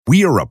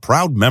we are a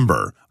proud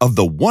member of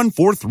the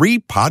 143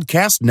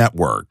 Podcast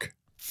Network.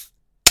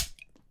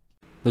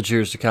 The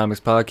Cheers to Comics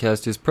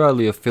podcast is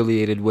proudly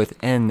affiliated with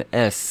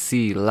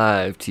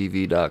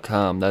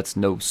NSCLiveTV.com. That's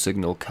No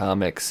Signal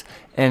Comics.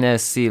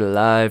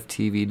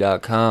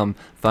 NSCLiveTV.com.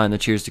 Find the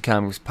Cheers to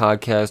Comics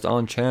podcast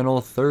on channel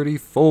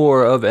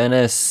 34 of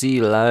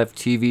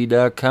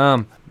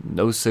NSCLiveTV.com.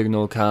 No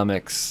Signal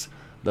Comics.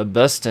 The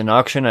best in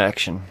auction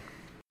action.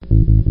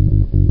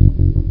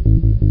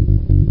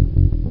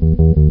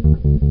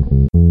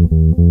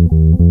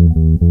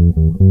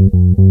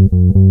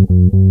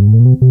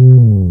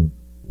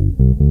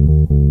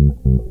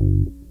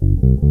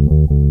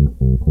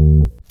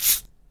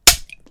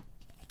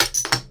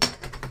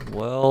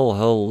 Well,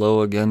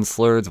 hello again,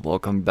 Slurds.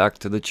 Welcome back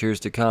to the Cheers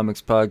to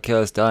Comics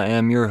podcast. I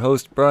am your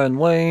host, Brian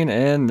Wayne,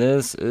 and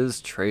this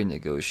is Trade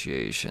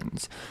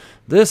Negotiations.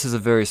 This is a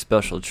very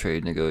special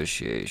Trade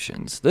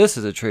Negotiations. This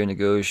is a Trade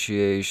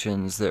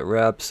Negotiations that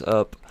wraps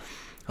up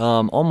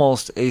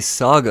almost a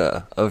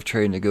saga of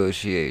trade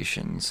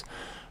negotiations.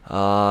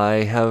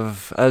 I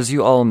have, as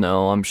you all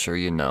know, I'm sure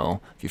you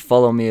know, if you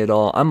follow me at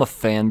all, I'm a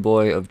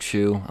fanboy of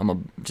Chew.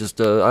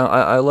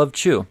 I love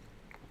Chew.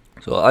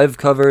 So I've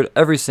covered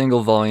every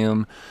single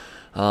volume,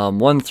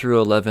 1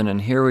 through 11,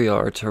 and here we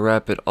are to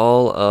wrap it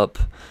all up,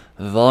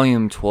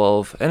 volume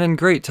 12, and in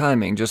great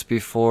timing, just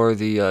before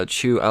the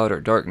Chew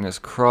Outer Darkness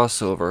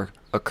crossover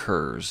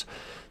occurs.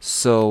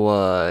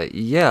 So,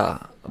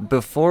 yeah,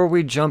 before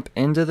we jump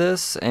into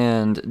this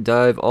and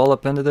dive all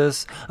up into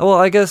this, well,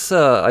 I guess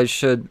I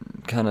should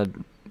kind of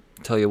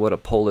tell you what a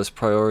pull list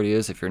priority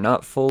is if you're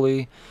not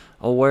fully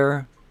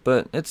aware.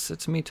 But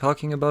it's me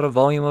talking about a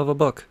volume of a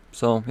book.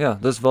 So, yeah,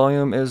 this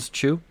volume is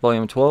Chew,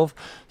 volume 12,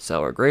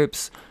 Sour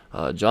Grapes.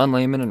 John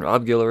Layman and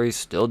Rob Guillory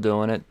still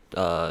doing it.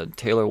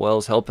 Taylor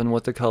Wells helping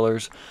with the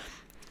colors.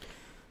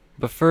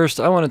 But first,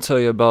 I want to tell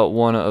you about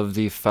one of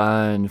the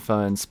fine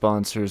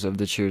sponsors of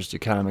the Cheers to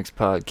Comics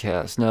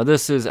podcast. Now,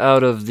 this is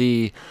out of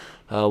the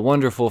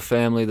wonderful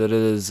family that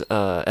is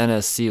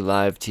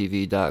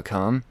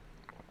NSCLiveTV.com.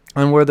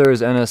 And where there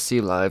is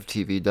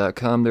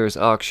NSCLiveTV.com, there is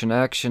Auction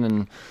Action,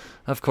 and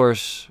of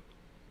course,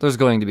 there's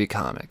going to be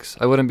comics.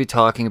 I wouldn't be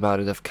talking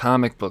about it if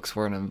comic books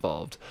weren't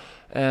involved.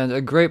 And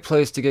a great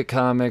place to get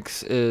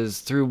comics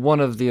is through one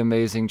of the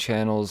amazing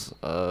channels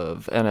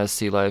of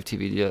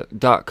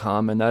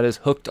NSCLiveTV.com, and that is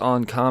Hooked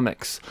on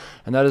Comics.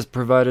 And that is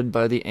provided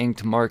by the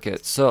Inked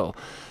Market. So,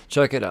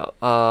 check it out.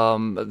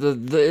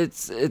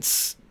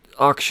 It's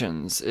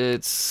auctions,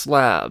 it's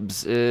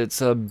slabs, it's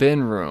a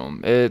bin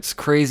room, it's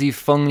crazy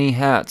funny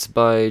hats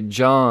by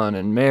John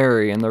and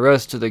Mary and the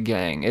rest of the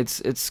gang.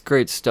 It's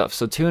great stuff.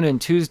 So tune in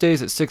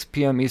Tuesdays at 6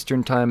 p.m.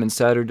 Eastern Time and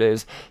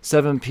Saturdays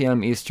 7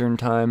 p.m. Eastern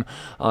Time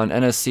on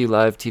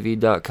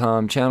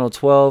NSCLiveTV.com channel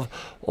 12,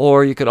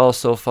 or you could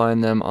also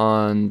find them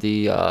on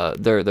the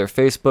their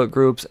Facebook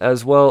groups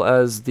as well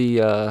as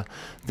the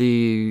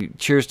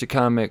Cheers to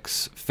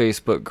Comics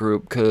Facebook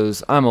group,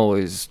 because I'm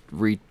always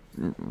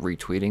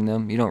retweeting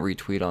them. You don't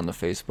retweet on the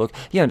Facebook.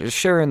 Yeah, just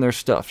sharing their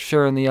stuff,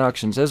 sharing the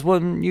auctions. It's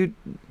what you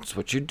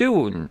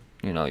do, and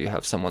you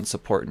have someone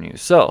supporting you.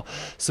 So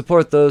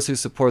support those who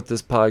support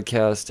this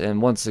podcast.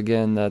 And once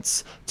again,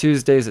 that's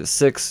Tuesdays at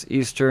 6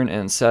 Eastern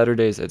and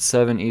Saturdays at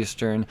 7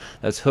 Eastern.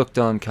 That's Hooked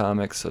on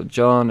Comics. So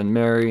John and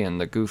Mary and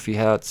the goofy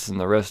hats and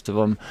the rest of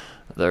them.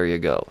 There you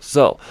go.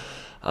 So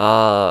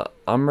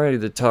I'm ready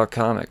to talk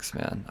comics,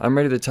 man. I'm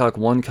ready to talk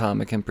one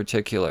comic in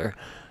particular.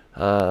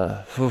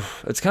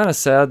 It's kind of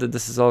sad that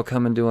this is all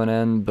coming to an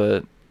end,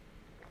 but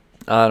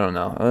I don't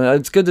know.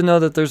 It's good to know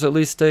that there's at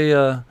least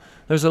a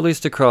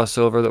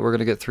crossover that we're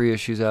gonna get 3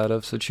 issues out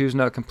of. So Chew's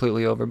not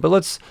completely over.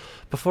 But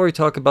before we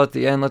talk about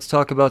the end, let's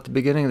talk about the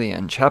beginning of the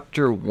end.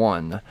 Chapter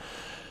 1.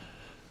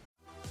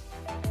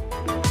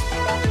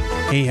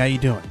 Hey, how you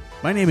doing?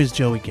 My name is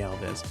Joey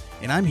Galvez,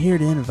 and I'm here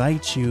to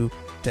invite you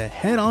to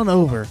head on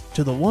over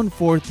to the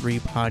 143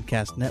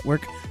 Podcast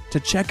Network to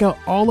check out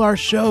all our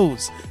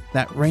shows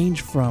that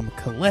range from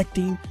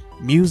collecting,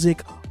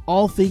 music,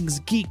 all things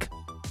geek,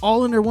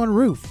 all under one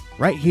roof,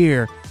 right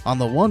here on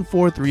the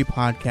 143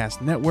 Podcast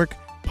Network,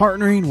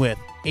 partnering with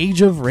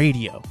Age of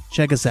Radio.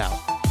 Check us out.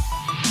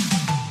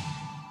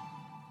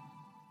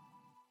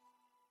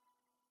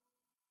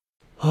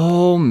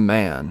 Oh,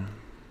 man.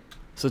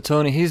 So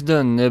Tony, he's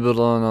done nibbled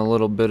on a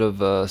little bit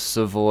of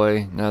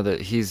Savoy now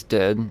that he's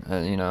dead.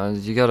 You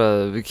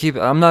gotta keep.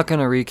 I'm not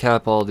gonna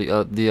recap all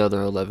the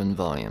other 11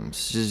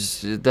 volumes.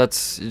 Just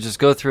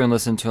go through and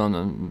listen to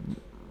them.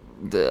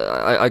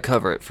 I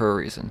cover it for a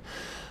reason.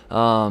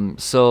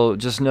 So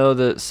just know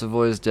that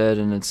Savoy's dead,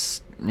 and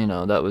it's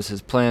that was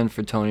his plan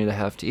for Tony to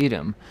have to eat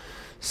him.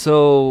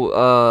 So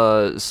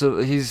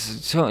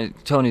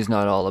Tony's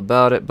not all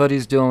about it, but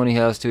he's doing what he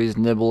has to. He's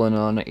nibbling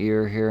on an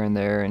ear here and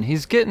there, and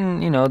he's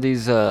getting,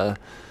 these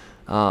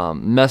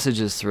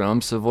messages through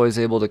him. Savoy's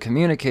able to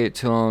communicate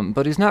to him,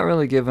 but he's not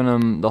really giving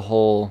him the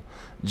whole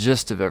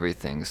gist of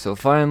everything. So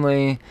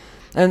finally,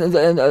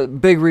 And a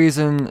big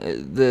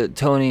reason that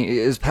Tony,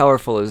 as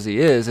powerful as he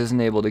is,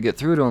 isn't able to get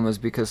through to him is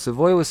because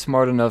Savoy was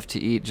smart enough to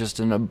eat just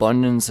an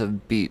abundance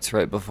of beets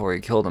right before he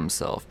killed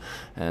himself.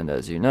 And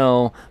as you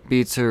know,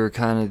 beets are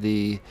kind of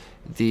the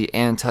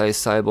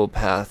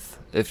anti-cybopath,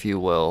 if you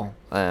will.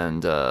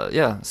 And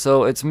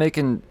so it's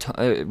making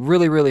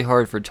really, really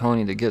hard for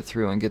Tony to get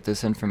through and get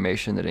this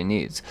information that he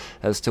needs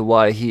as to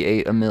why he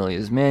ate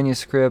Amelia's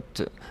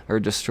manuscript, or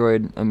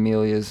destroyed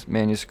Amelia's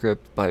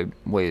manuscript by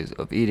ways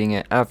of eating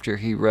it after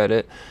he read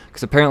it.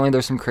 Because apparently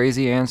there's some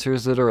crazy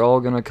answers that are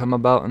all going to come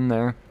about in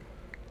there.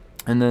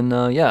 And then,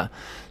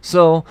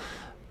 so...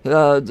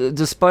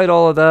 despite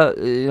all of that,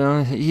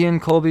 he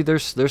and Colby, they're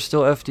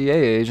still FDA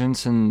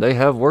agents, and they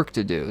have work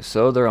to do,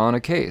 so they're on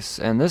a case.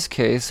 And this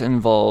case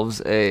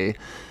involves a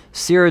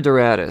Sierra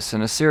Doradus,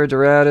 and a Sierra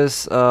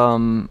Doradus,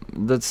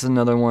 that's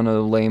another one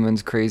of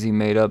Layman's crazy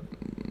made-up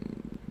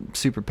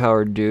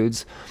superpowered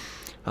dudes.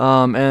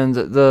 And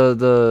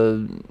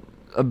the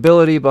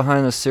ability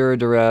behind the Sierra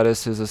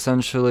Doradus is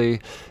essentially,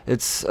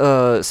 it's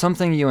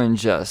something you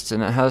ingest,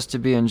 and it has to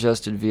be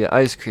ingested via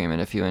ice cream. And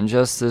if you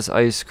ingest this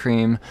ice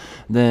cream,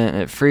 then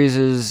it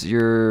freezes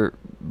your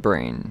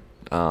brain,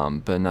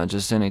 but not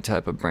just any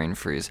type of brain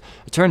freeze.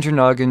 It turns your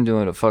noggin into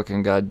a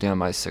fucking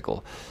goddamn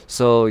icicle.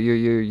 So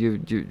you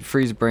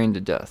freeze brain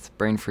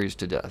freeze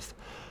to death.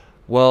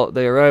 Well,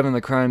 they arrive in the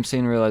crime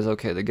scene and realize,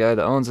 okay, the guy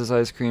that owns this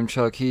ice cream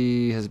truck,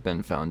 he has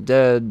been found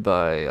dead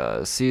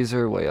by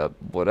Caesar, way up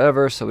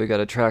whatever, so we got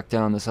to track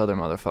down this other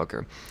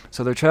motherfucker.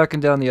 So they're tracking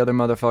down the other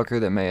motherfucker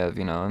that may have,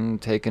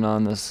 taken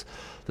on this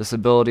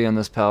ability and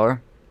this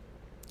power.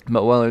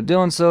 But while they're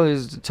doing so,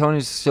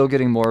 Tony's still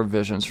getting more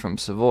visions from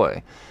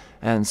Savoy.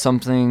 And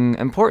something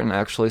important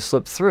actually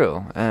slipped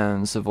through,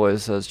 and Savoy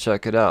says,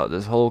 check it out.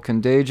 This whole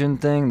contagion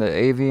thing, the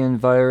avian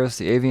virus,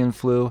 the avian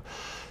flu,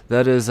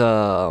 that is,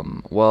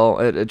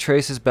 it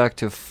traces back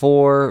to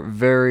 4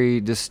 very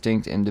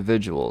distinct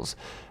individuals.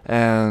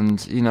 And,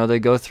 they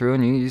go through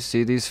and you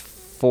see these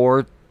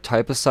 4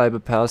 type of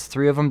cybopaths,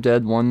 3 of them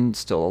dead, 1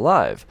 still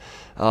alive.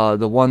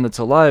 The one that's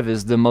alive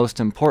is the most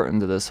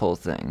important to this whole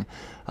thing.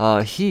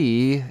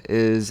 He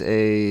is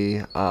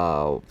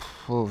what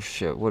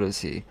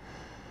is he?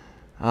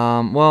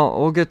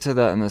 We'll get to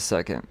that in a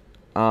second.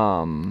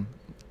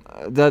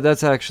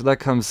 That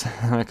comes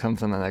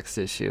in the next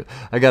issue.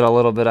 I got a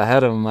little bit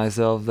ahead of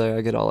myself there.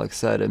 I get all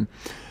excited.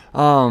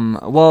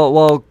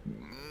 Before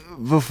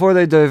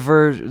they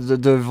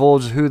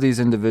divulge who these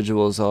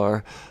individuals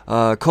are,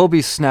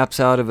 Colby snaps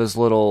out of his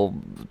little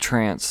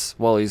trance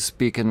while he's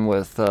speaking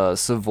with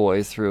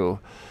Savoy through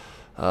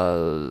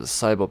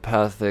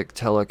cybopathic,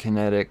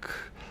 telekinetic,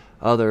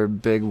 other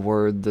big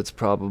word that's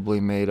probably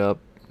made up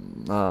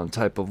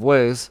type of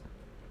ways,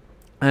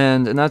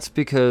 and that's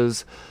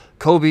because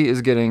Colby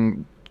is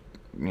getting,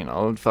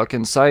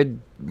 fucking side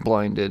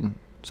blinded.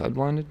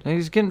 And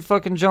he's getting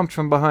fucking jumped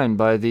from behind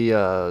by the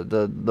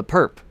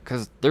perp,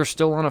 because they're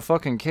still on a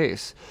fucking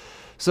case.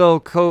 So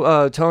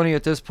Tony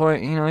at this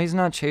point, he's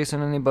not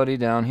chasing anybody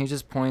down. He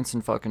just points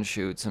and fucking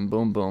shoots, and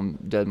boom, boom,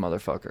 dead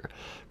motherfucker.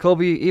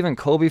 Even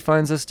Colby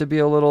finds this to be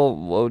a little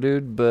whoa,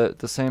 dude, but at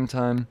the same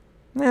time,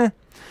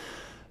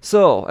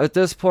 So at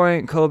this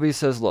point, Colby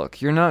says,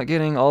 "Look, you're not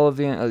getting all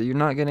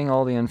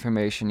the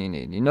information you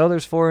need.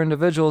 There's 4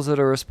 individuals that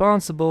are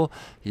responsible.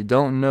 You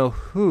don't know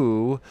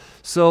who,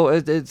 so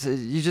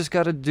you just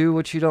got to do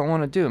what you don't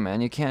want to do,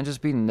 man. You can't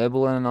just be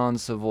nibbling on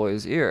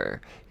Savoy's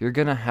ear. You're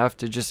gonna have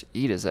to just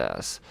eat his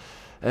ass."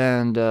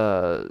 And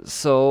Tony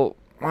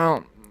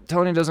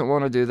doesn't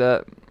want to do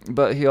that,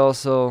 but he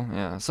also,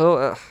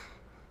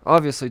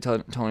 obviously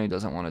Tony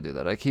doesn't want to do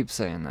that. I keep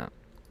saying that.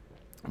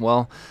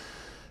 Well,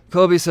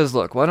 Colby says,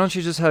 "Look, why don't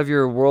you just have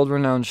your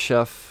world-renowned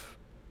chef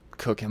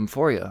cook him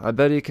for you? I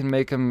bet he can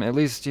make him at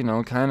least,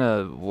 kind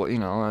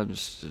of,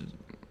 just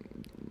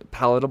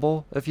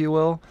palatable, if you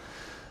will."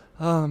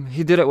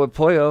 He did it with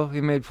Pollo.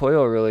 He made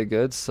Pollo really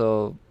good,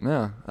 so,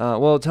 yeah.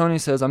 Tony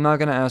says, "I'm not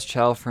going to ask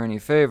Chow for any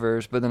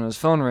favors," but then his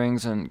phone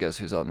rings, and guess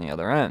who's on the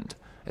other end?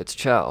 It's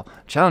Chow.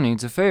 Chow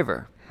needs a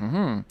favor.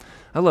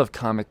 I love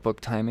comic book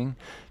timing.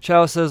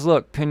 Chow says,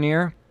 "Look,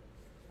 Paneer,"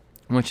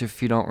 which,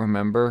 if you don't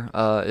remember,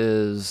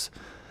 is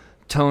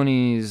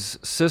Tony's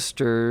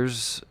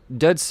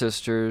dead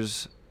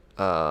sister's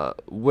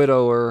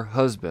widower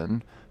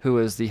husband, who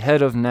is the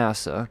head of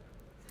NASA.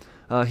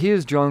 He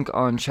is drunk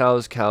on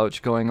Chow's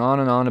couch, going on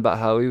and on about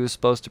how he was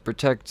supposed to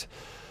protect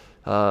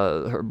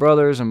her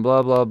brothers and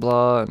blah, blah,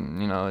 blah.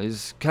 And,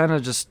 he's kind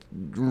of just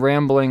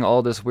rambling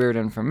all this weird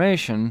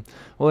information.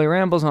 Well, he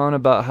rambles on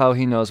about how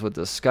he knows what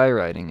the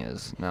skywriting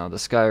is. Now, the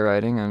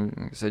skywriting,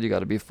 I said you got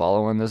to be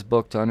following this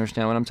book to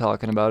understand what I'm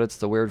talking about. It's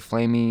the weird,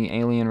 flamey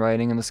alien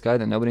writing in the sky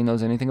that nobody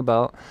knows anything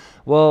about.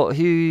 Well,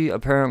 he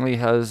apparently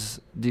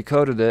has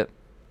decoded it,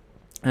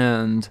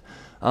 and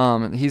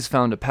he's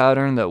found a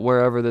pattern that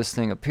wherever this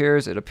thing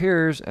appears, it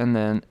appears and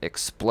then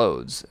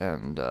explodes.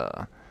 And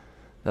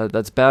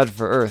that's bad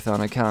for Earth on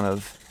account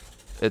of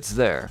it's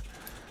there.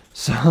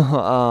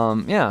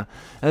 So,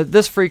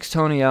 this freaks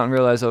Tony out and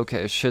realizes,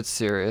 okay, shit's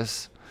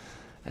serious,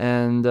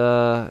 and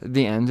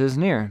the end is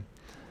near.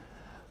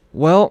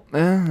 Well,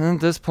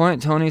 at this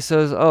point, Tony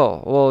says,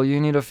 "Oh, well,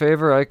 you need a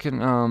favor. I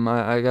can.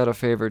 I got a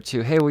favor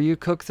too. Hey, will you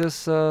cook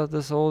this old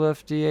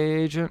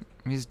FDA agent?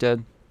 He's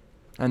dead."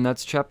 And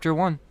that's chapter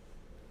 1.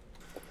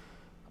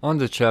 On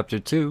to chapter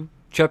 2.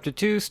 Chapter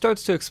 2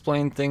 starts to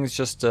explain things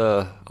just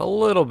a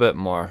little bit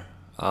more.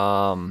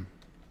 So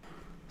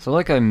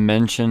like I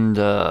mentioned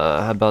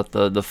about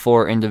the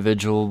 4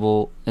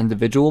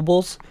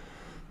 individuables.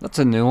 That's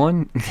a new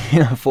one.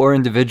 4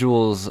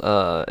 individuals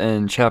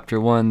in chapter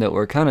 1 that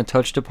were kind of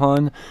touched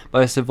upon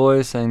by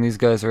Savoy, saying these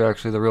guys are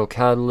actually the real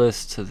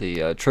catalyst to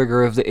the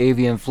trigger of the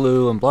avian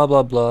flu and blah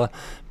blah blah,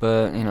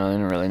 but I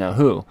didn't really know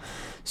who.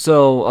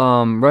 So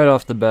right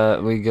off the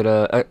bat, we get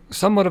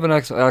somewhat of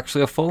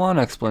actually a full-on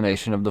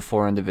explanation of the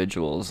 4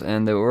 individuals,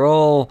 and they were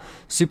all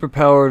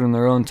superpowered in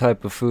their own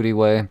type of foodie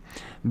way.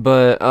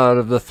 But out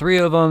of the 3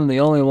 of them, the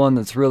only one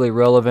that's really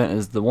relevant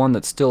is the one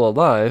that's still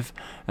alive,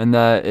 and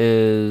that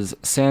is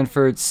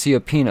Sanford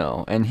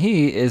Ciapino, and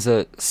he is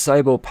a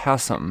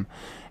cybopossum,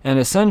 and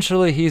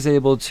essentially he's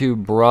able to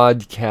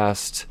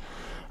broadcast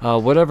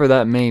whatever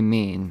that may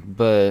mean,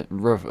 but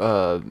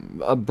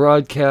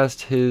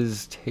broadcast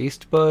his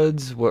taste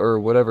buds or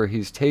whatever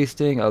he's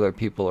tasting, other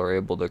people are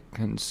able to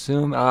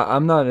consume.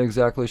 I'm not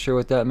exactly sure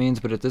what that means,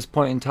 but at this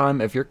point in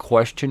time, if you're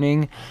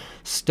questioning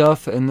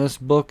stuff in this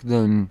book,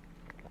 then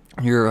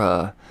you're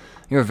a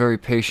very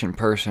patient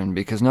person,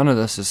 because none of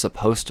this is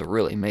supposed to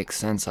really make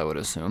sense, I would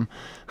assume.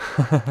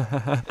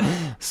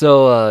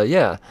 So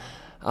yeah,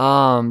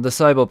 the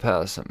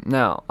cybopossum.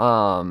 Now,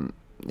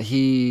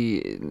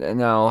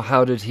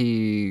 how did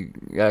he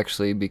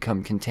actually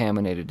become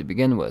contaminated to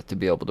begin with, to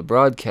be able to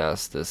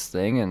broadcast this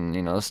thing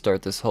and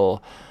start this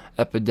whole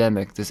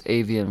epidemic, this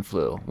avian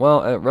flu?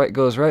 Well, it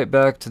goes right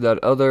back to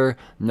that other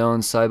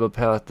known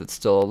cybopath that's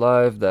still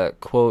alive,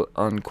 that quote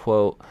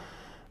unquote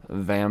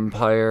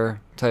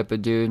vampire type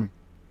of dude.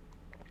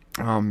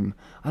 I don't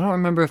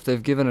remember if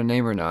they've given a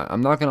name or not.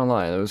 I'm not gonna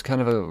lie, there was kind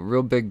of a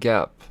real big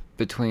gap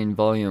between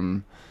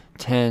volume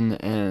 10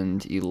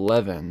 and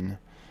 11,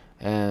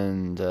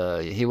 and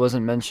he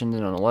wasn't mentioned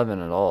in 11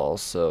 at all,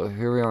 so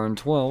here we are in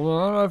 12.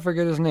 I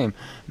forget his name,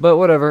 but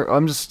whatever,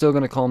 I'm just still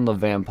gonna call him the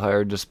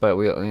vampire, despite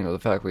the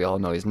fact we all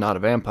know he's not a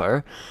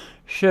vampire.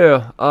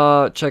 Sure,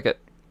 check it.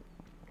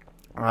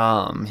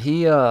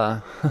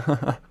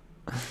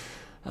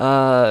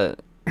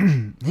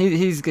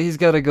 He's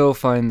got to go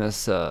find this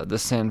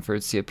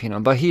Sanford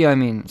Ciapino. By he, I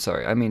mean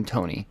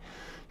Tony.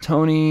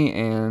 Tony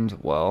and,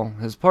 well,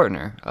 his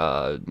partner,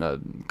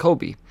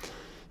 Kobe.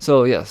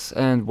 So yes,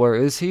 and where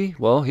is he?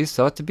 Well, he's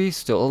thought to be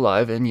still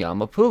alive in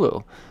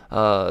Yamapulo.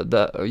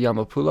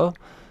 Yamapulo?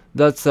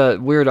 That's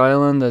that weird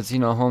island that's,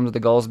 home to the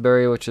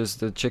Gallsberry, which is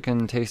the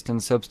chicken tasting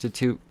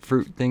substitute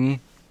fruit thingy.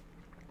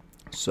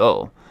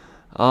 So,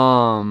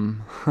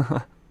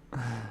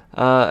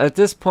 at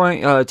this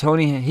point,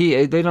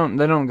 Tony, they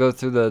don't go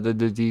through the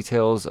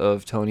details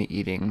of Tony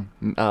eating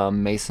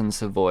Mason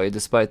Savoy,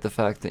 despite the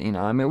fact that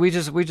we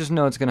just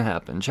know it's gonna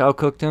happen. Chow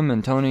cooked him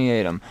and Tony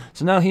ate him,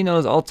 so now he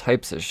knows all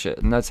types of shit,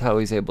 and that's how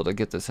he's able to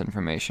get this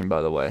information.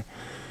 By the way,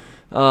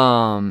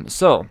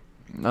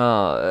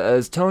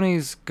 as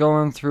Tony's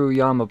going through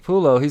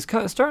Yamapulo, he's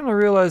kind of starting to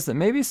realize that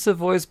maybe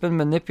Savoy's been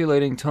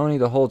manipulating Tony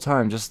the whole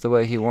time, just the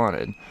way he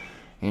wanted.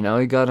 He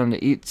got him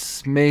to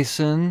eat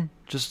Mason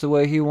just the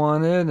way he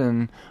wanted,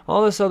 and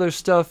all this other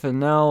stuff, and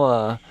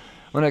now,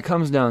 when it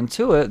comes down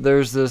to it,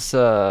 there's this,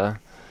 quandary,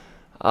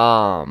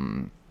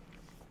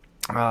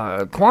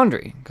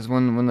 because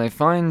when they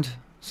find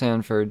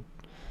Sanford,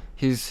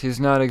 he's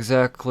not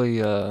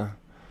exactly,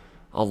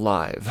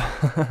 alive.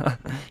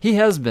 He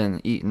has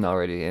been eaten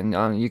already,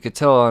 and you could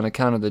tell on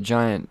account of the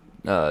giant,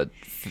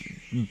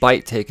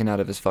 bite taken out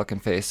of his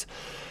fucking face.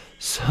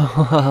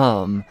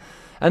 So,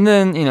 and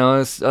then,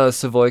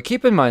 Savoy,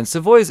 keep in mind,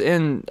 Savoy's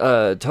in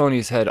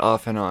Tony's head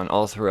off and on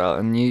all throughout,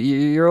 and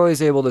you're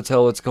always able to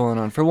tell what's going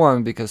on, for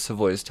one, because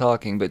Savoy's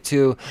talking, but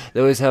two, they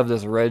always have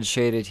this red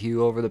shaded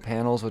hue over the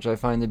panels, which I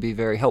find to be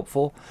very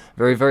helpful,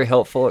 very, very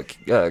helpful. It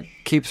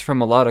keeps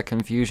from a lot of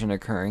confusion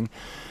occurring.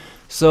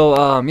 So,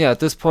 at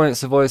this point,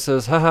 Savoy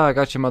says, haha, I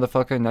got you,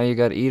 motherfucker, now you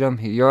gotta eat him.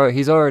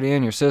 He's already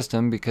in your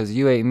system, because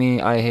you ate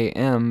me, I hate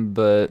him,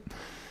 but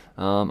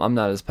I'm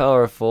not as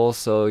powerful,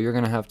 so you're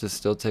gonna have to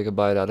still take a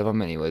bite out of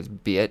him anyways,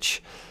 bitch.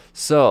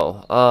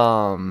 So,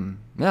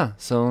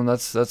 so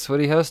that's what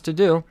he has to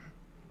do.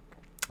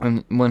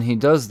 And when he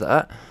does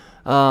that,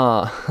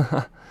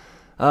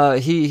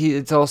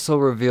 it's also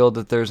revealed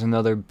that there's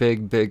another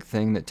big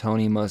thing that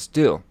Tony must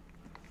do.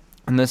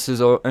 And this is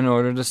in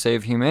order to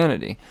save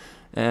humanity.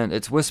 And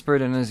it's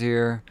whispered in his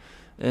ear,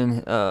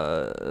 and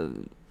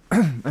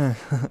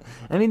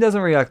and he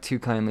doesn't react too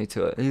kindly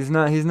to it. He's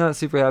not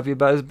super happy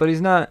about it, but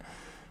he's not.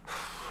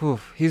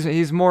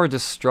 He's more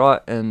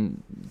distraught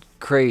and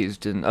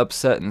crazed and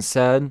upset and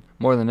sad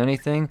more than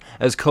anything,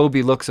 as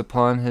Kobe looks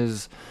upon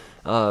his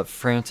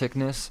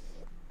franticness.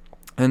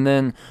 And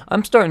then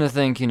I'm starting to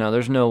think,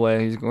 there's no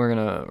way we're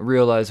gonna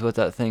realize what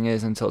that thing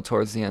is until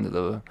towards the end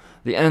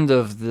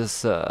of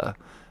this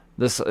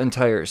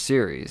entire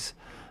series.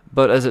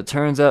 But as it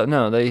turns out,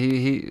 no,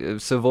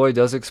 Savoy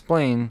does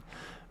explain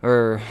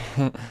or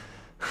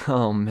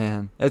oh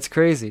man, it's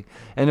crazy.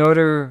 In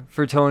order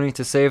for Tony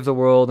to save the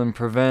world and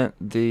prevent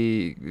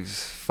the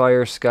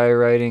fire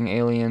skywriting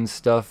alien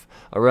stuff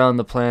around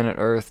the planet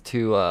Earth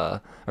to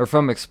or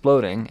from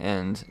exploding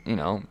and,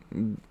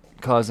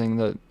 causing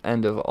the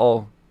end of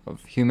all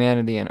of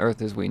humanity and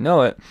Earth as we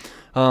know it,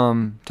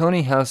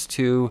 Tony has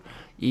to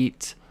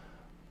eat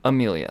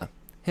Amelia,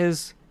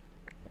 his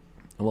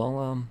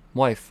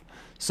wife.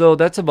 So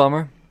that's a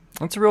bummer.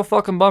 That's a real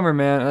fucking bummer,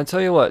 man. And I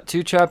tell you what,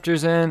 2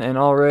 chapters in and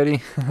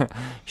already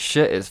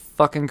shit is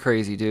fucking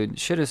crazy, dude.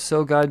 Shit is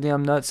so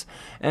goddamn nuts.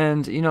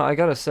 And, I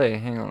gotta say,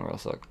 hang on real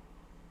sec.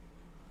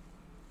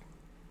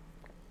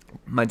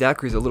 My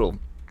daiquiri's a little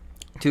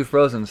too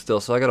frozen still,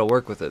 so I gotta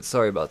work with it.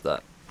 Sorry about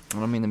that. I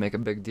don't mean to make a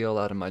big deal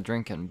out of my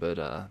drinking, but,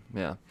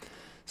 yeah.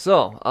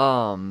 So,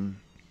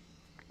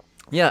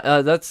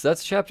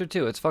 that's chapter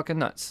 2. It's fucking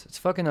nuts. It's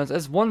fucking nuts.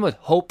 As one would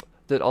hope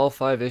that all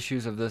 5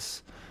 issues of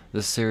this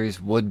series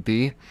would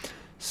be.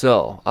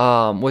 So,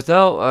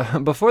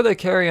 before they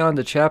carry on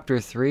to chapter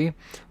 3,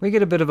 we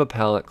get a bit of a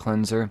palate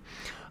cleanser.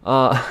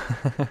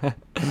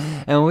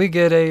 And we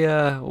get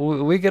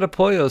a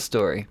Pollo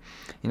story.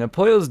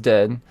 Pollo's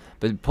dead,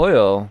 but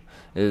Pollo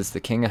is the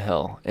king of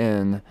hell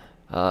in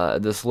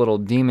this little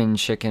demon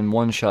chicken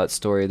one-shot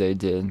story they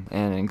did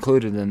and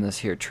included in this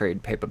here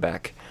trade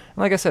paperback. And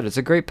like I said, it's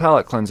a great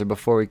palate cleanser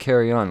before we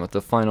carry on with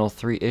the final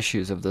 3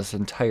 issues of this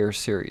entire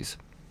series.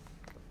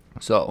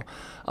 So,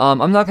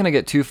 I'm not going to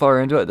get too far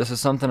into it. This is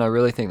something I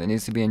really think that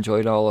needs to be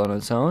enjoyed all on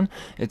its own.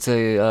 It's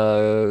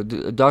a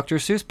Dr.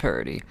 Seuss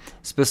parody,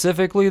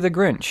 specifically The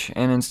Grinch.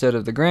 And instead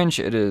of The Grinch,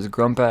 it is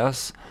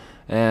Grumpass.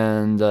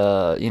 And,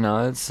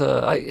 it's,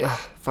 I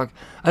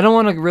don't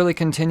want to really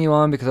continue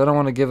on because I don't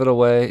want to give it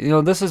away.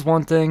 This is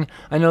one thing.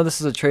 I know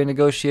this is a trade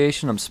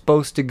negotiation. I'm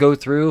supposed to go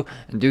through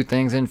and do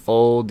things in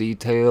full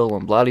detail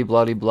and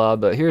blah-de-blah-de-blah.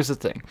 But here's the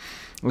thing.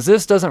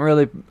 This doesn't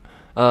really...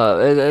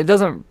 it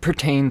doesn't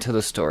pertain to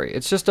the story.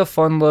 It's just a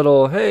fun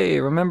little, hey,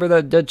 remember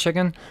that dead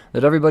chicken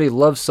that everybody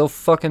loves so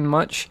fucking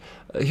much?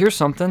 Here's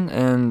something,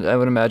 and I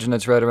would imagine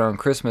it's right around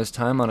Christmas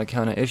time on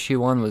account of issue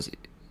 1 was...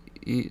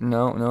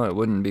 No, it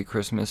wouldn't be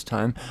Christmas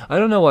time. I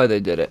don't know why they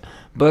did it,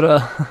 but,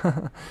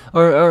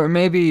 or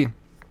maybe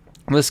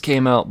this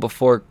came out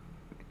before...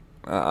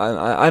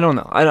 I don't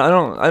know.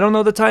 I don't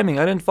know the timing.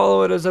 I didn't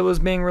follow it as it was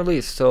being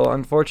released, so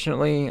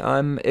unfortunately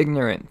I'm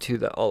ignorant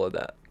to all of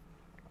that.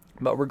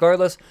 But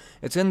regardless,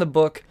 it's in the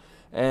book,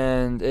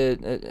 and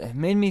it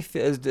made me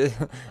feel,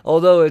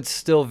 although it's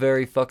still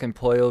very fucking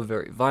Pollo,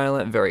 very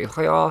violent, very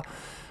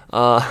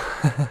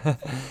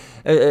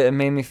it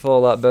made me feel a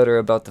lot better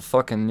about the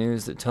fucking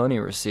news that Tony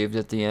received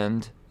at the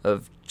end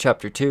of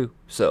chapter 2.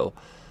 So,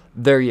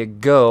 there you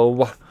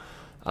go.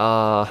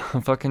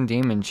 Fucking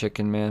demon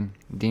chicken, man.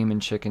 Demon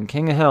chicken.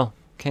 King of hell.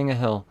 King of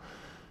hell.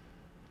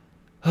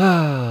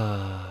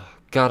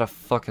 Gotta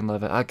fucking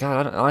love it.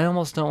 I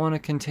almost don't want to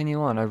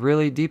continue on. I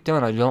really, deep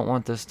down, I don't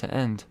want this to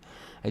end.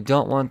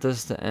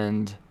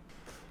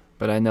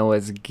 But I know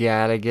it's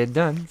gotta get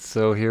done.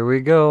 So here we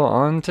go,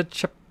 on to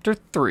chapter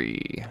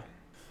 3.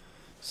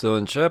 So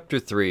in chapter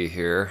 3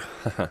 here,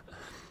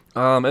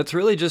 it's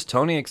really just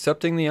Tony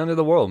accepting the end of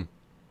the world.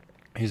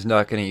 He's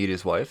not gonna eat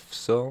his wife,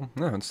 so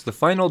it's the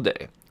final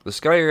day. The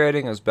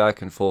skywriting is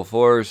back in full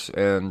force,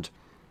 and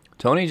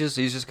Tony he's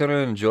just gonna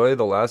enjoy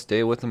the last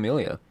day with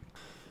Amelia.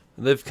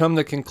 They've come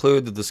to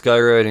conclude that the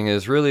skywriting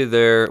is really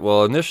there.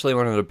 Well, initially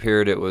when it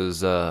appeared, it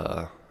was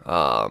the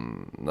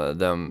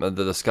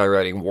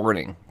skywriting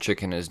warning,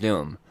 chicken is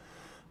doom.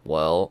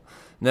 Well,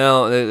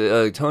 now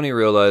Tony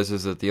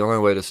realizes that the only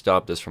way to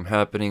stop this from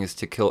happening is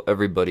to kill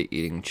everybody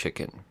eating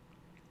chicken.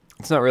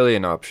 It's not really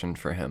an option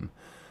for him.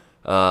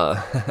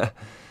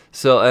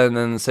 So, and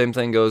then the same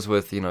thing goes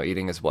with,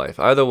 eating his wife.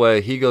 Either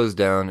way, he goes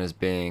down as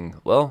being,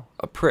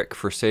 a prick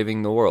for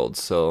saving the world.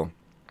 So,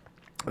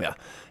 yeah.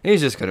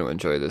 He's just going to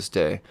enjoy this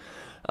day.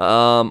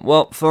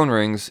 Phone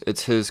rings.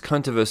 It's his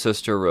cunt of a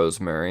sister,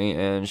 Rosemary,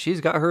 and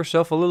she's got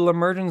herself a little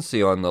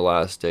emergency on the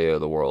last day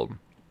of the world.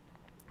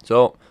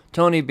 So,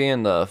 Tony,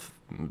 being the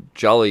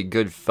jolly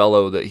good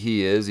fellow that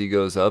he is, he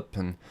goes up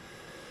and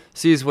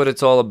sees what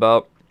it's all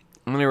about.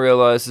 And he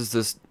realizes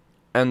this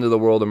end of the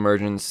world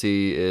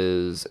emergency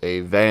is a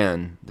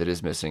van that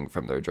is missing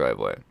from their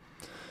driveway.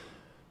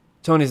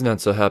 Tony's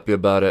not so happy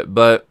about it,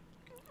 but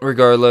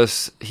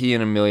regardless, he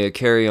and Amelia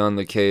carry on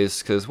the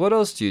case, because what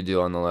else do you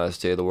do on the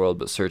last day of the world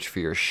but search for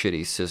your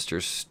shitty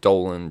sister's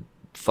stolen,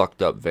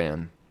 fucked up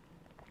van?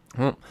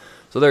 Well,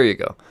 so there you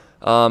go.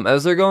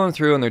 As they're going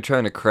through and they're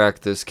trying to crack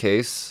this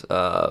case,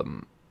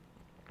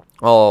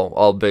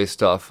 all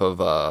based off of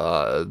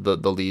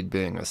the lead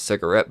being a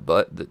cigarette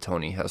butt that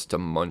Tony has to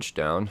munch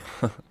down.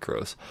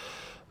 Gross.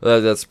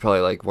 That's probably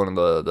like one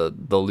of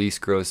the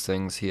least gross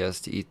things he has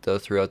to eat, though,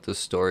 throughout this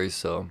story,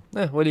 so,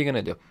 what are you going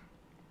to do?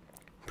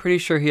 Pretty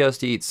sure he has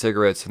to eat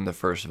cigarettes in the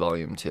first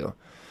volume, too.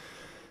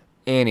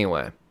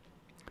 Anyway,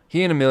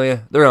 he and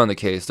Amelia, they're on the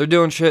case. They're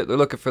doing shit. They're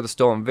looking for the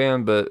stolen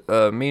van, but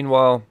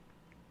meanwhile,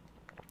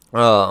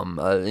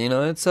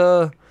 it's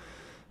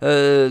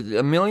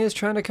Amelia's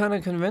trying to kind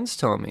of convince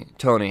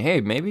Tony,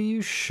 hey, maybe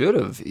you should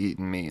have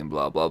eaten me and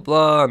blah, blah,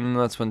 blah. And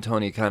that's when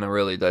Tony kind of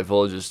really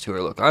divulges to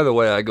her, look, either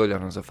way, I go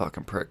down as a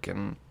fucking prick.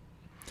 And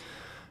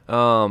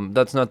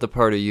that's not the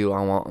part of you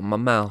I want in my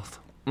mouth.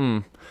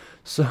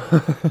 So,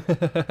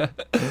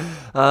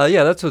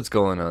 yeah, that's what's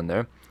going on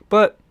there.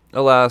 But,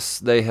 alas,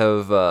 they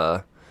have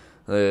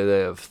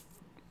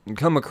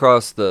come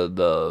across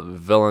the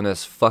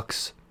villainous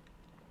fucks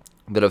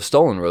that have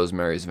stolen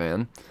Rosemary's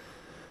van.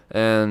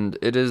 And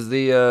it is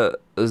the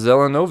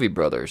Zelenovi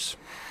brothers.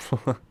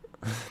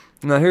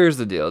 Now, here's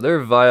the deal. They're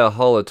via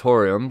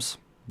holatoriums.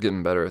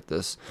 Getting better at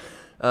this.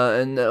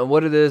 And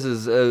what it is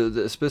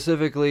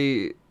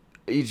specifically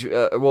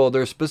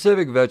there's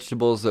specific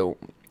vegetables that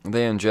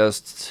they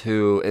ingest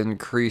to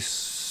increase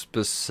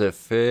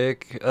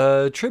specific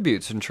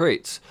tributes and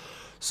traits.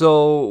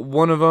 So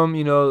one of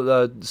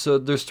them, so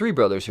there's three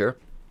brothers here.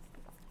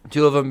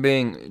 Two of them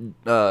being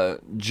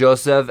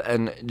Joseph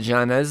and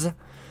Janez.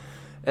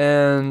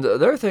 And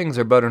their things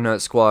are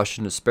butternut squash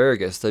and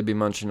asparagus. They'd be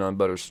munching on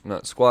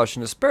butternut squash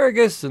and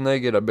asparagus, and they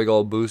get a big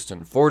old boost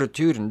in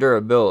fortitude and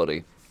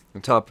durability,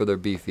 on top of their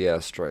beefy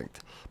ass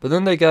strength. But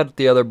then they got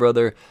the other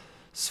brother,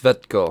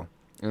 Svetko.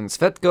 And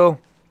Svetko,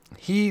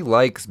 he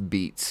likes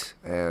beets.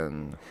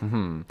 And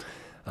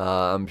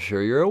I'm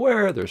sure you're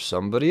aware there's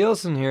somebody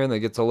else in here that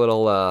gets a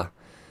little,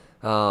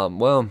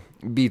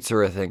 beets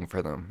are a thing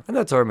for them. And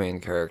that's our main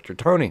character,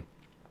 Tony.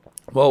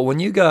 Well, when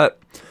you got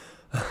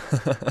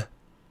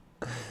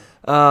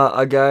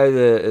a guy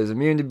that is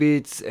immune to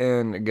beets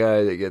and a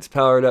guy that gets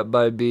powered up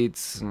by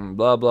beets and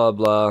blah, blah,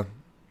 blah,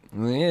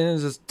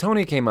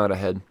 Tony came out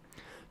ahead.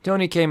 He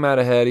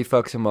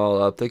fucks them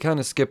all up. They kind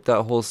of skipped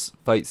that whole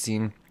fight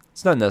scene.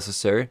 It's not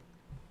necessary.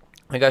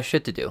 I got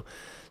shit to do.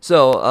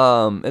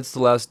 So, it's the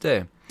last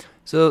day.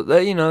 So,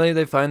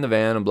 they find the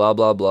van and blah,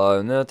 blah, blah.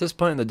 And at this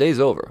point, the day's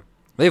over.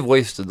 They've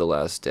wasted the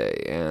last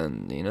day.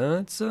 And,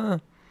 it's,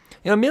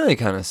 Amelia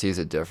kind of sees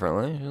it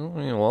differently.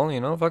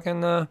 Well,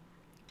 fucking,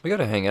 we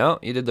gotta hang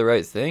out. You did the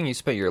right thing. You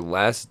spent your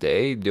last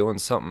day doing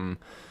something,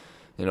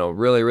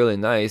 really, really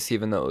nice,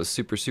 even though it was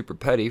super, super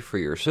petty for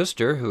your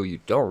sister, who you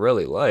don't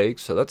really like.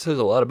 So that says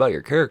a lot about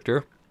your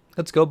character.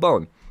 Let's go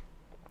bone.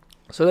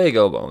 So they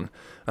go bone.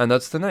 And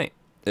that's the night.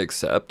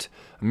 Except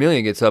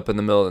Amelia gets up in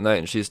the middle of the night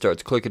and she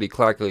starts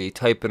clickety-clackety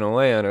typing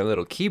away on her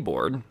little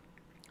keyboard.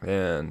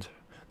 And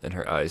then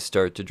her eyes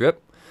start to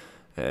drip.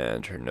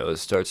 And her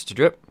nose starts to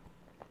drip.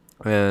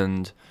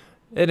 And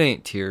it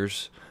ain't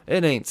tears.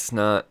 It ain't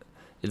snot.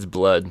 It's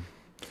blood.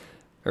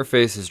 Her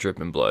face is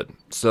dripping blood.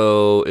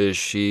 So, is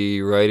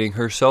she writing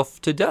herself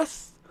to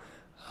death?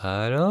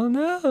 I don't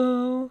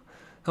know.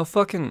 How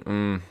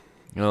fucking...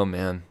 Oh,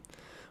 man.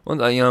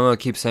 Well, I'm going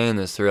to keep saying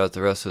this throughout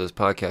the rest of this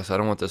podcast. I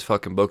don't want this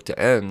fucking book to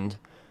end.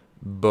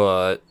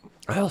 But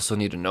I also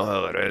need to know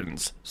how it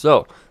ends.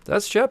 So,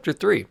 that's chapter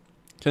 3.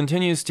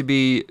 Continues to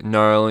be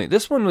gnarly.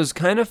 This one was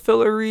kind of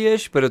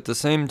fillery-ish, but at the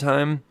same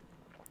time...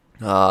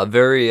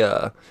 very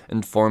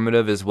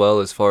informative as well,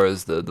 as far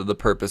as the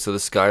purpose of the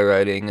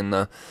skywriting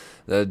and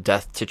the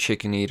death to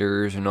chicken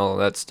eaters and all of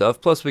that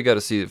stuff. Plus, we got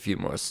to see a few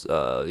more,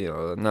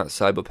 not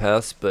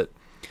cybopaths, but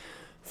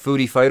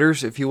foodie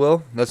fighters, if you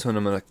will. That's what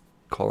I'm going to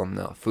call them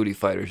now, foodie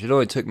fighters. It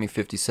only took me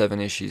 57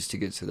 issues to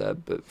get to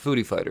that, but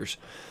foodie fighters.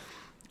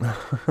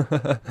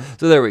 So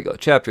there we go,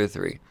 chapter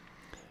 3.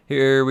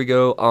 Here we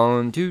go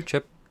on to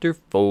chapter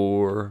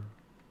 4.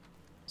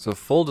 So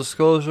full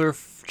disclosure,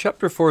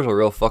 chapter 4 is a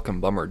real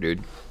fucking bummer,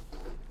 dude.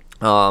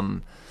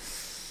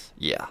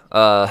 Yeah.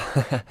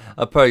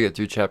 I'll probably get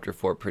through chapter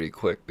 4 pretty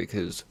quick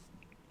because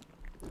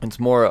it's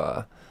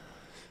more,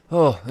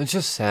 it's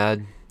just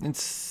sad.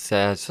 It's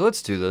sad. So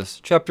let's do this.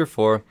 Chapter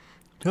 4.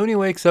 Tony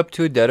wakes up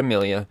to a dead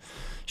Amelia.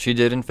 She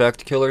did, in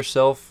fact, kill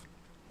herself.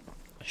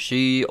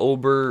 She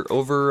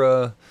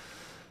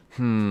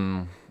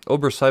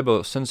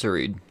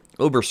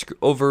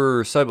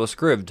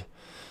cyboscribed,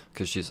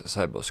 because she's a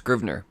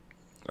cyboscrivener.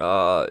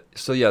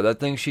 So yeah, that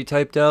thing she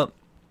typed out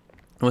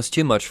was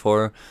too much for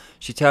her.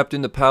 She tapped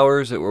into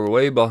powers that were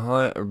way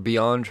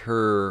beyond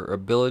her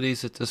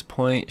abilities at this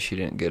point. She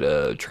didn't get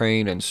to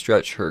train and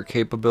stretch her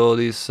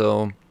capabilities,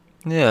 so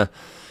yeah,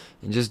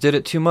 it just did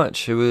it too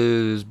much. It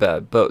was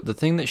bad. But the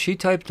thing that she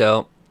typed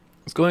out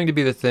is going to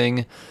be the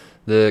thing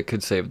that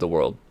could save the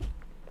world.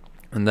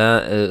 And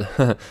that is,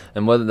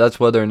 that's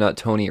whether or not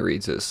Tony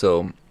reads it.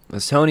 So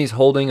as Tony's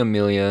holding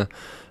Amelia,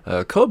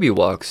 Kobe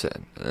walks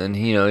in, and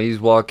he's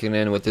walking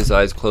in with his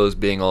eyes closed,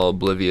 being all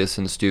oblivious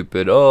and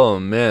stupid. Oh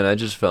man, I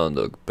just found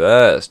the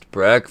best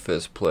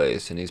breakfast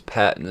place, and he's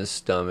patting his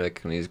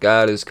stomach, and he's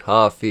got his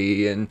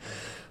coffee, and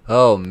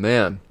oh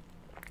man.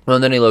 Well,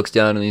 and then he looks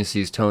down and he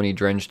sees Tony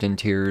drenched in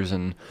tears,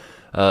 and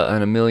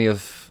Amelia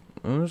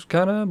was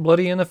kind of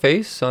bloody in the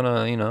face on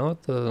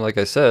like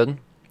I said,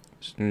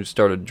 she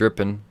started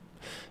dripping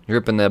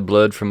that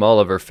blood from all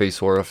of her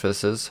face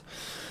orifices.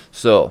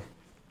 So,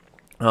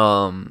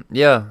 Tony, he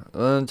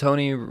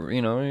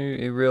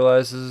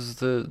realizes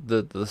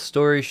the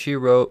story she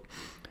wrote,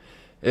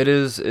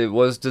 it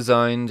was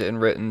designed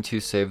and written to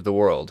save the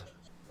world.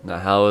 Now,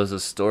 how is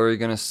this story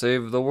going to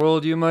save the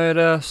world, you might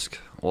ask?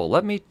 Well,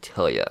 let me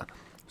tell you.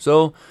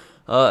 So,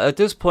 at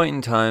this point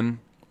in time,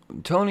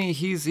 Tony,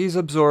 he's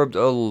absorbed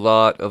a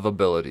lot of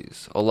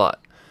abilities. A lot.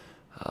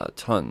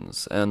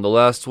 Tons. And the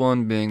last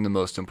one being the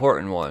most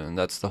important one, and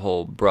that's the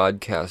whole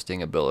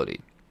broadcasting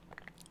ability.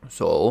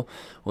 So,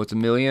 with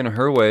Amelia in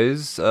her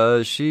ways,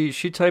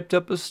 she typed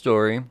up a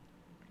story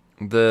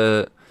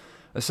that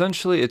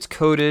essentially it's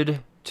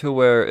coded to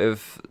where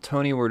if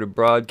Tony were to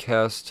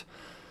broadcast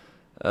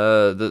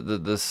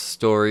the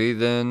story,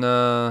 then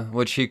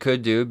which he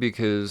could do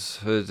because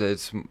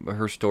it's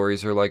her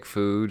stories are like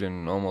food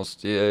and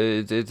almost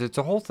it's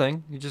a whole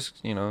thing. You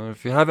just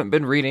if you haven't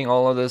been reading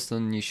all of this,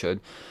 then you should.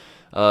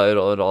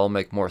 It'll all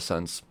make more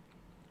sense.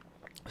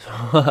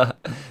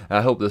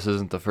 I hope this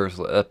isn't the first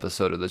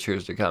episode of the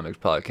Cheers to Comics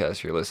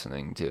podcast you're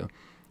listening to,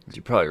 because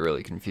you're probably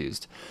really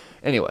confused.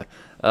 Anyway,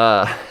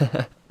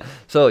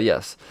 so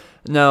yes.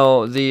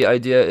 Now, the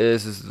idea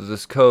is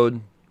this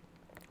code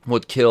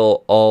would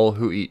kill all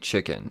who eat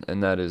chicken,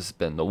 and that has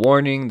been the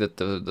warning that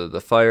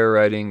the fire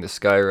writing, the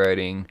sky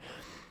writing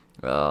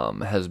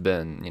has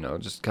been,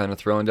 just kind of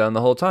thrown down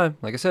the whole time.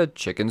 Like I said,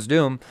 chicken's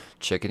doom.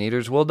 Chicken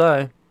eaters will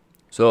die.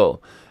 So,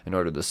 in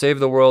order to save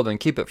the world and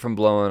keep it from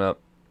blowing up,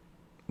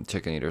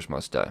 chicken eaters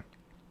must die.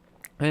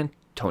 And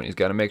Tony's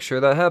got to make sure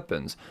that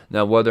happens.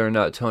 Now, whether or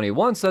not Tony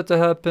wants that to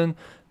happen,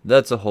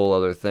 that's a whole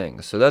other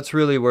thing. So that's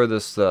really where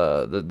this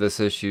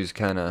issue's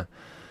kind of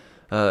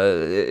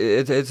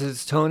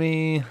it's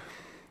Tony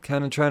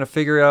kind of trying to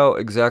figure out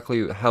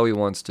exactly how he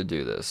wants to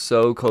do this.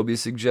 So Kobe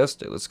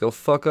suggested, let's go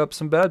fuck up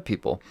some bad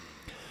people.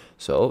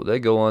 So they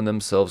go on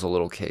themselves a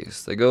little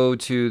case. They go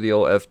to the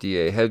old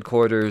FDA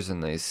headquarters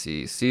and they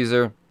see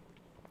Caesar.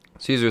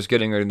 Caesar's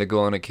getting ready to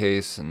go on a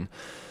case, and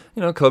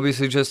Kobe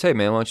suggests, hey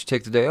man, why don't you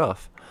take the day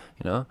off?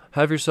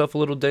 Have yourself a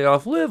little day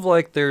off. Live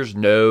like there's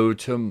no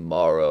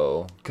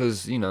tomorrow.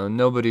 Because,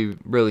 nobody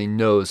really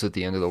knows that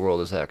the end of the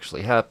world is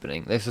actually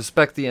happening. They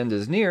suspect the end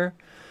is near,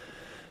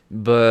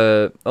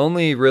 but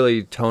only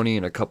really Tony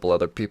and a couple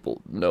other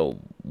people know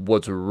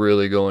what's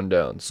really going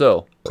down.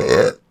 So,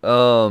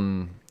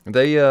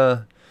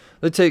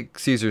 they take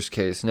Caesar's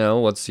case. Now,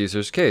 what's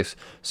Caesar's case?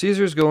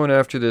 Caesar's going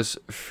after this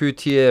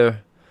fruitier,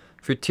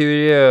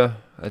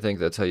 I think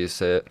that's how you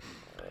say it.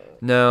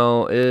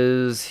 Now,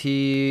 is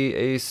he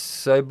a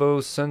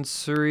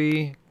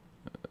cybosensory?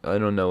 I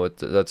don't know what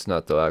that's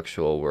not the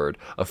actual word.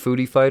 A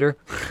foodie fighter?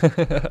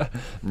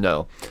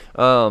 No.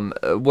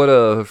 What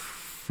a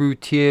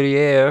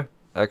fruitier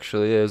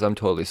actually is. I'm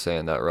totally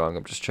saying that wrong.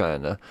 I'm just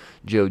trying to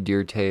Joe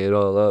Dierte it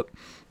all up.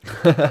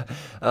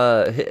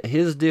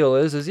 His deal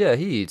is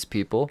he eats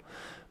people,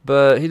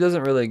 but he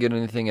doesn't really get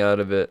anything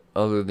out of it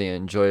other than the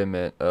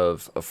enjoyment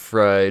of a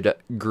fried,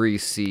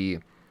 greasy,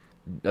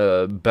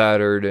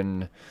 battered,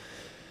 and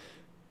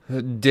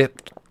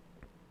dipped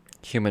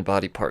human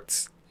body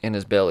parts in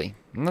his belly.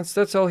 And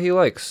that's all he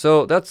likes.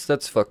 So that's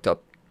fucked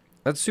up.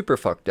 That's super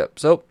fucked up.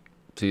 So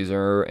Kobe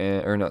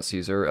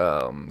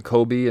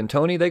and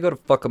Tony, they go to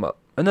fuck him up.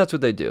 And that's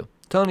what they do.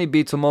 Tony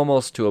beats him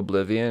almost to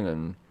oblivion,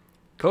 and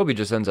Kobe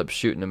just ends up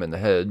shooting him in the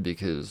head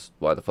because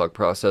why the fuck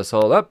process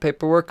all that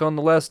paperwork on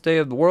the last day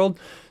of the world?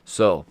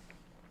 So,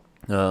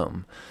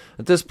 at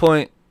this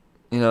point,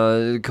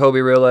 Kobe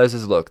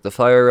realizes, look, the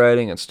fire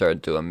writing had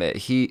started to emit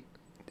heat.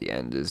 The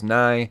end is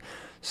nigh.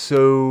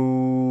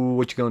 So,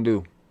 what you gonna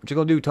do? What you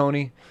gonna do,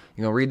 Tony?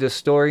 You gonna read this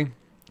story?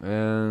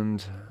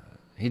 And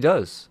he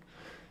does.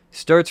 He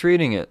starts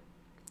reading it.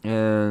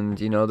 And,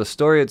 the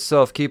story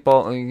itself, keep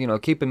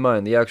in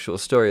mind the actual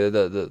story,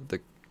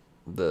 the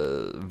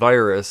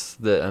virus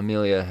that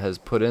Amelia has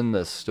put in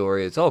this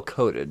story, it's all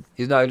coded.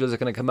 He's not just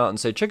gonna come out and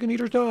say, chicken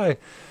eaters die.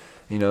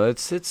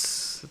 It's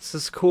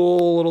this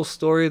cool little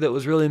story that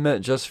was really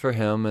meant just for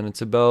him, and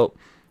it's about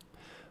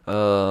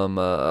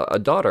a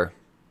daughter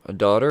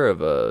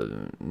of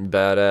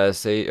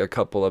a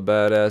couple of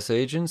badass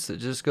agents that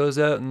just goes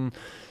out and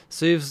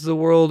saves the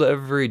world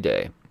every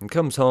day, and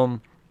comes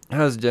home,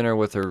 has dinner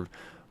with her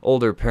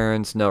older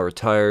parents, now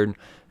retired,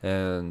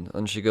 and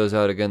then she goes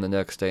out again the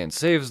next day and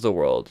saves the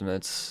world. And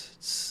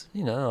it's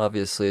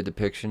obviously a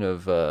depiction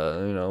of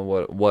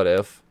what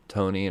if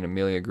Tony and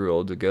Amelia grew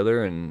old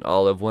together and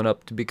Olive went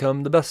up to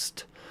become the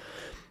best.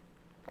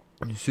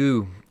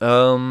 So,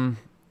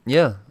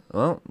 yeah.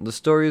 Well, the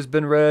story has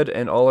been read,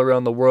 and all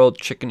around the world,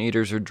 chicken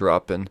eaters are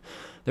dropping.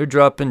 They're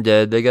dropping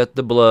dead. They got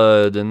the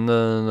blood and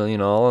the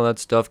all of that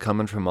stuff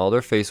coming from all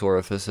their face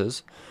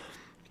orifices.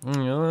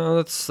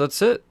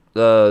 That's it.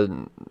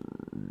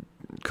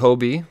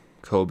 Kobe.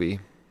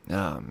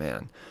 Oh,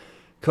 man.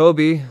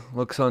 Kobe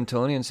looks on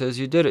Tony and says,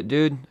 you did it,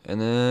 dude.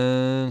 And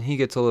then he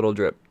gets a little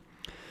drip.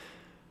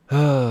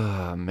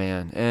 Oh,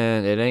 man.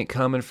 And it ain't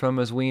coming from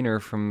his wiener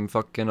from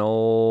fucking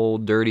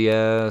old dirty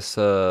ass,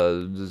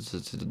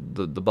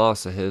 the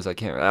boss of his,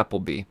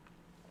 Appleby.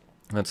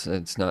 It's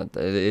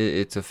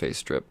a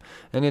face drip.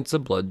 And it's a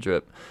blood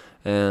drip.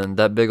 And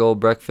that big old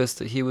breakfast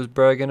that he was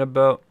bragging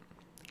about,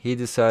 he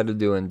decided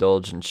to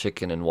indulge in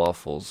chicken and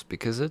waffles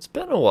because it's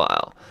been a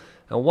while.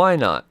 And why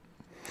not?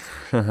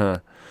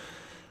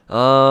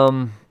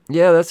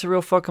 yeah, that's a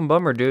real fucking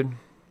bummer, dude.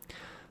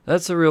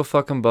 That's a real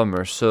fucking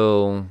bummer.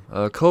 So,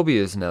 Kobe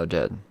is now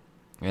dead.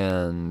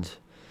 And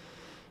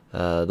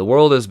the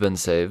world has been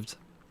saved.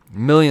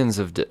 Tens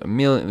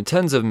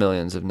of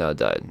millions have now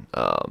died.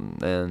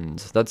 And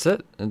that's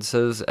it. It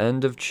says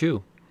end of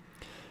Chew.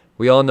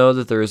 We all know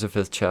that there is a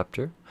 5th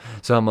chapter.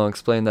 So I'm going to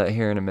explain that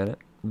here in a minute.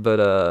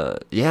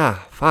 But, yeah,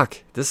 fuck.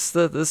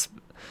 It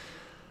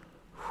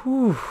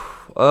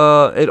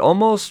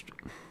almost...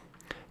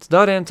 It's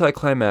not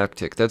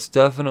anticlimactic. That's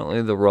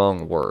definitely the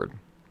wrong word.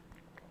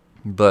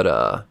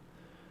 But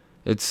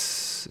it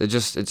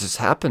just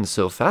happened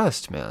so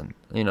fast, man.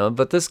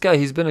 But this guy,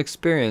 he's been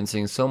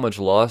experiencing so much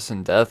loss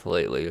and death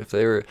lately. If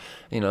they were,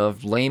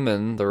 if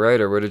Layman, the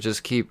writer, were to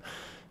just keep,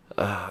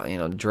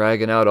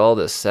 dragging out all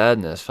this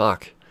sadness,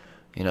 fuck.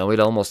 We'd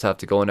almost have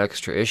to go an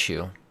extra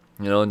issue.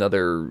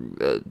 Another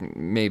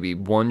maybe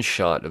one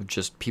shot of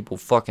just people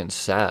fucking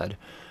sad.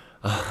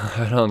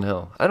 I don't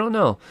know. I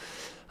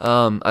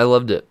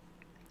loved it.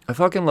 I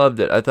fucking loved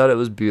it. I thought it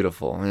was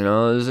beautiful. It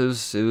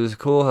was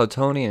cool how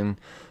Tony and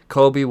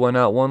Kobe went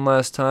out one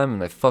last time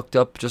and they fucked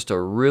up just a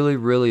really,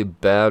 really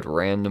bad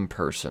random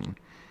person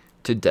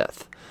to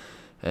death.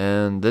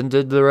 And then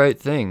did the right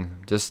thing,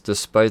 just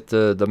despite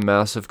the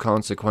massive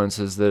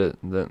consequences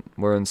that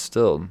were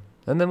instilled.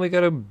 And then we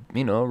got a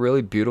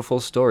really beautiful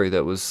story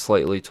that was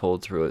slightly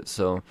told through it.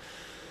 So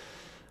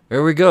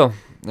there we go.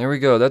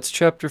 That's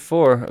chapter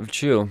 4 of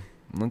Chew.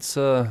 Let's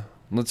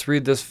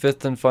read this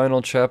 5th and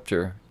final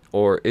chapter,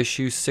 or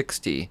issue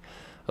 60,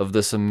 of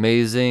this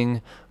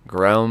amazing,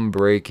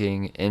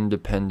 groundbreaking,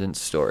 independent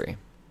story.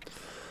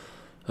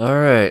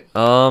 Alright,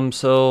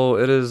 so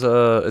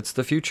it's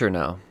the future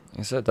now. Like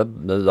I said,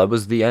 that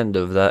was the end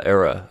of that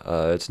era.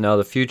 It's now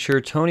the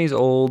future. Tony's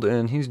old,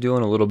 and he's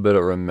doing a little bit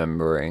of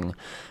remembering.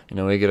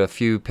 We get a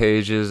few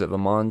pages of a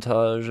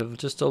montage of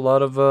just a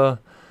lot of,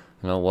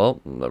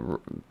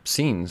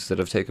 scenes that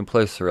have taken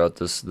place throughout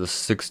this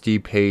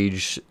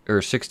 60-page, or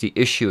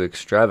 60-issue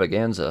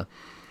extravaganza.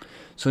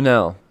 So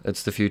now,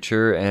 it's the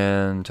future,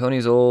 and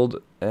Tony's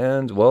old,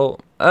 and,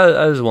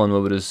 as one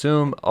would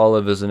assume,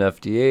 Olive is an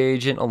FDA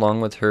agent,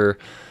 along with her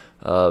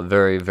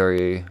very,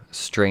 very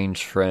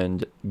strange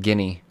friend,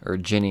 Ginny, or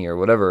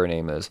whatever her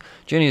name is.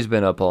 Ginny's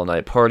been up all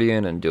night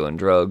partying and doing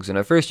drugs, and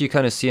at first you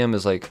kind of see him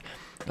as, like,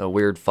 a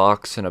weird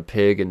fox and a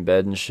pig in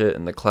bed and shit,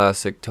 in the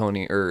classic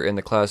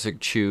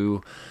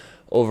Chew,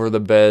 over the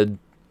bed,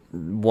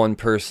 one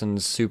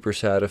person's super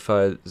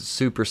satisfied,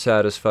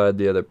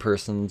 the other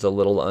person's a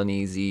little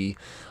uneasy,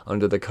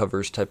 under the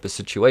covers type of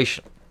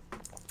situation.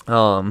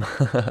 So,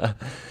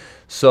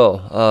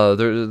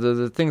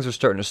 the things are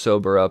starting to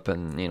sober up,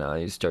 and,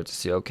 you start to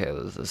see, okay,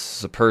 this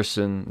is a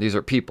person, these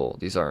are people,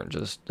 these aren't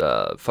just,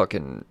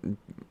 fucking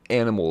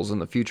animals in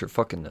the future,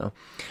 fucking now.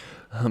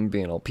 I'm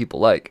being all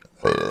people-like.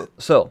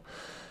 So,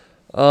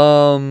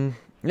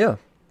 yeah.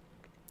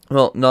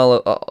 Well,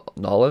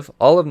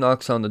 Olive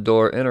knocks on the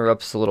door,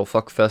 interrupts the little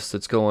fuckfest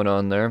that's going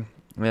on there,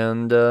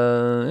 and,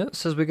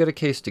 says we got a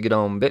case to get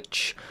on,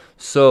 bitch.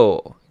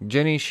 So,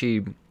 Jenny,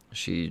 she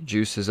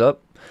juices up,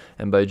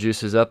 and by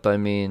juices up, I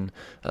mean,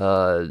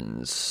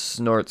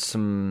 snorts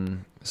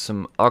some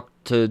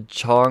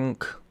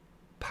octachonk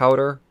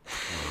powder,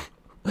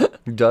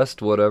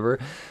 dust, whatever,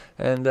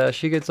 and,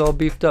 she gets all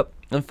beefed up.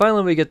 And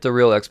finally, we get the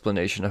real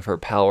explanation of her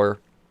power.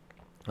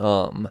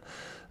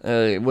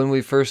 When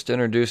we first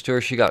introduced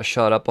her, she got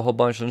shot up a whole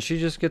bunch, and she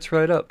just gets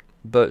right up.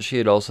 But she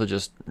had also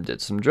just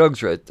did some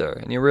drugs right there.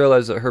 And you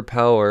realize that her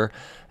power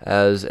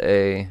as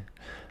a...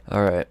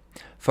 Alright.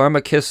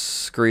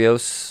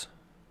 Pharmakiscrios,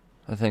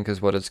 I think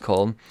is what it's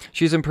called.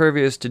 She's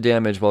impervious to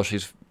damage while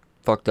she's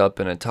fucked up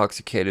and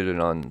intoxicated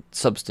and on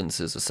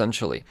substances,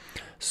 essentially.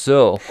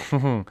 So,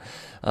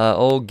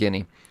 old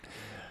Guinea.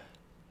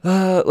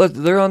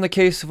 They're on the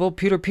case of old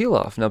Peter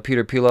Pilaf. Now,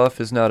 Peter Pilaf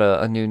is not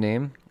a new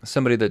name.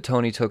 Somebody that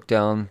Tony took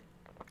down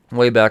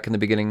way back in the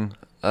beginning.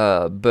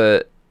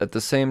 But at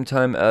the same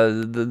time,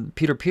 the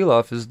Peter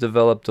Pilaf has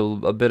developed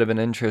a bit of an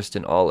interest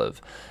in Olive.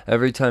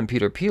 Every time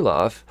Peter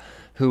Pilaf,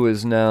 who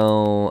is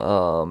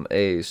now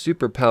a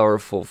super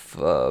powerful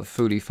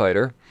foodie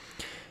fighter,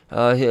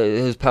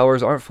 his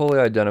powers aren't fully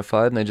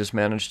identified, and they just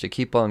manage to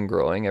keep on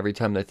growing. Every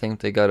time they think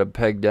they got a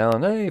peg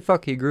down, hey,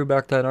 fuck, he grew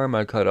back that arm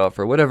I cut off,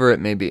 or whatever it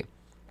may be.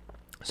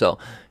 So,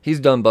 he's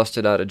done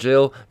busted out of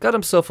jail, got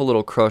himself a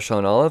little crush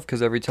on Olive,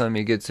 because every time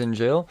he gets in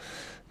jail,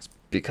 it's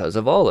because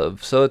of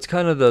Olive. So it's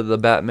kind of the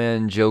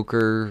Batman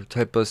Joker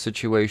type of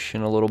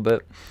situation a little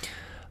bit.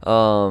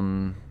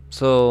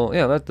 So,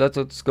 yeah, that's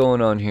what's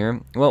going on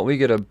here. Well, we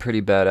get a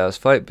pretty badass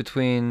fight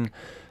between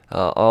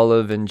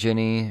Olive and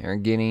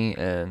Guinea,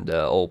 and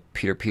old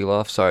Peter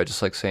Pilaf. Sorry, I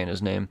just like saying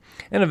his name.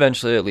 And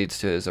eventually it leads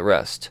to his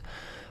arrest.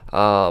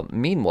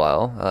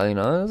 Meanwhile,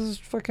 this is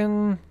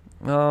fucking...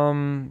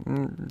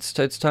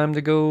 it's time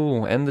to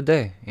go end the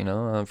day,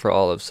 for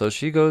Olive. So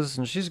she goes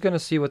and she's gonna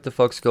see what the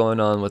fuck's going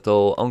on with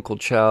old Uncle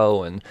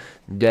Chow and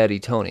Daddy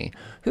Tony,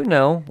 who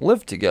now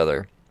live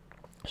together.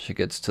 She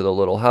gets to the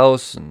little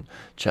house and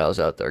Chow's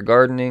out there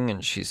gardening,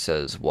 and she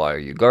says, "Why are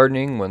you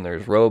gardening when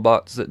there's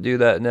robots that do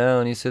that now?"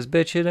 And he says,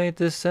 "Bitch, it ain't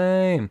the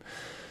same."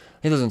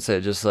 He doesn't say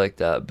it just like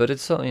that, but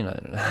it's so,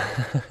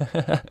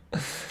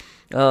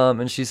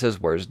 and she says,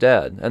 "Where's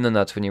Dad?" And then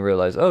that's when you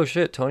realize, oh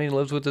shit, Tony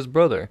lives with his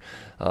brother.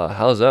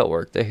 How's that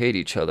work? They hate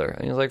each other.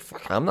 And he's like,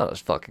 fuck, I'm not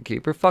his fucking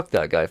keeper. Fuck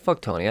that guy.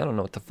 Fuck Tony. I don't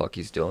know what the fuck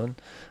he's doing.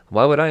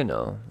 Why would I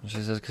know? And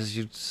she says, because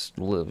you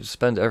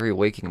spend every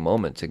waking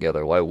moment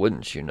together. Why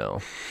wouldn't you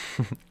know?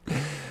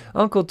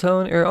 Uncle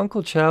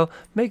Chow,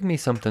 make me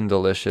something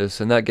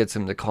delicious. And that gets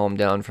him to calm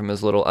down from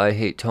his little I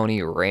hate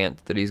Tony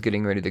rant that he's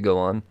getting ready to go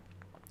on.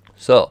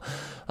 So,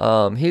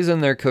 he's in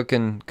there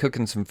cooking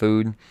some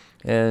food.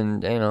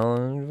 And,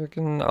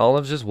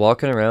 Olive's just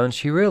walking around.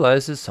 She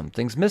realizes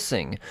something's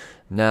missing.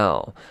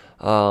 Now,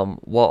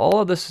 while all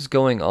of this is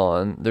going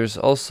on, there's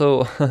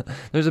also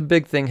there's a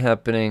big thing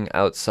happening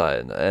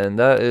outside. And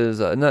that is,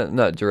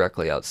 not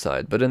directly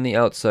outside, but in the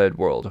outside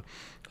world.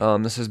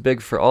 This is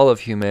big for all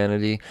of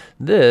humanity.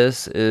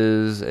 This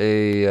is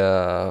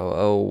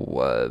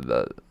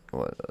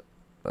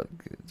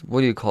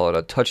what do you call it?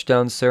 A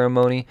touchdown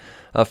ceremony?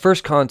 A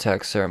first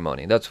contact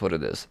ceremony. That's what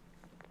it is.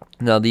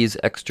 Now, these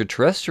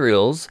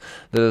extraterrestrials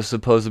that have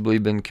supposedly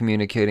been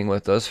communicating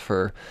with us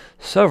for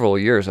several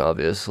years,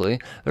 obviously,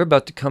 they're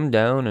about to come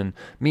down and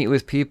meet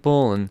with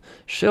people and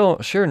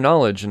share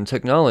knowledge and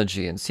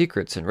technology and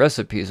secrets and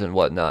recipes and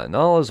whatnot, and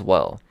all is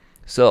well.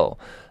 So,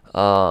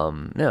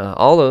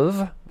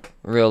 Olive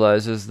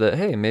realizes that,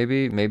 hey,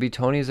 maybe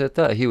Tony's at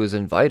that. He was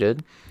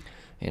invited,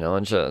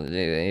 and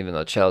even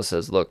though Chow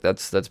says, look,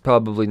 that's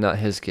probably not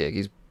his gig.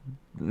 He's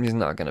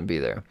not going to be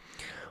there.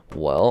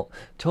 Well,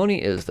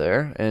 Tony is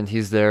there, and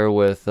he's there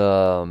with,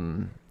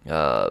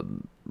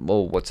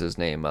 what's his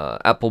name?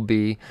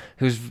 Appleby,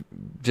 who's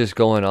just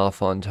going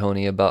off on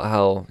Tony about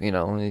how,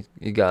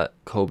 he got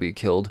Kobe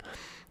killed,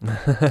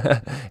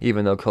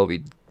 even though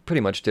Kobe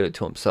pretty much did it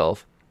to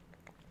himself.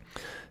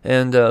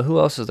 And who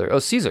else is there? Oh,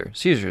 Caesar.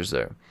 Caesar's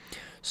there.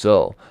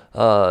 So,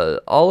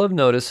 Olive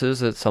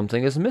notices that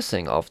something is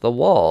missing off the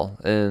wall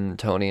in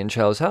Tony and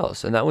Chow's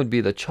house, and that would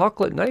be the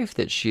chocolate knife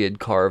that she had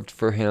carved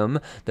for him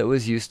that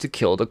was used to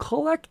kill the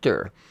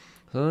collector.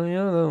 So,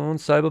 the one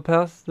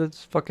psychopath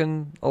that's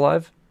fucking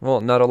alive.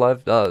 Well, not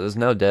alive, is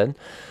now dead.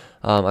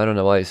 I don't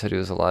know why he said he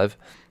was alive.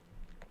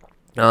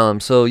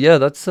 So yeah,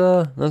 that's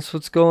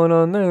what's going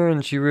on there,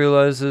 and she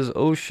realizes,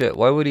 oh shit,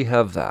 why would he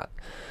have that?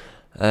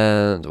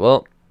 And,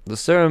 well, the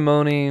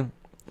ceremony...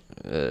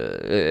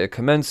 it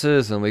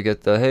commences, and we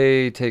get the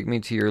hey, take me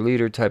to your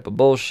leader type of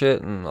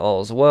bullshit, and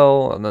all's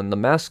well. And then the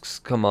masks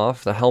come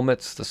off, the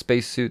helmets, the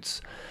spacesuits,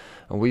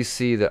 and we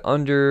see that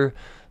under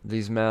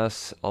these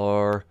masks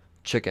are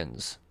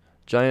chickens,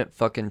 giant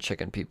fucking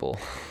chicken people.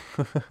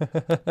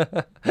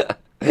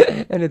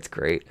 And it's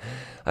great.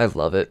 I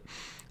love it.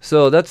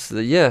 So that's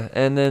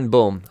and then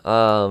boom,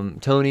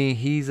 Tony,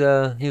 he's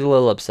a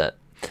little upset.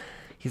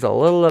 He's a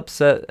little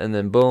upset, and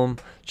then boom,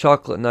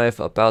 chocolate knife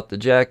up out the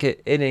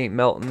jacket. It ain't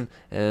melting,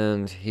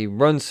 and he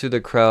runs through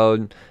the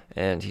crowd,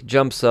 and he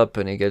jumps up,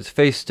 and he gets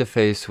face to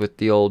face with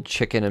the old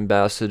chicken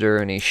ambassador,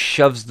 and he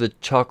shoves the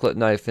chocolate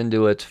knife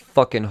into its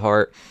fucking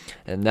heart,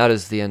 and that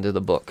is the end of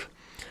the book.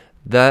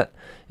 That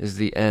is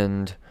the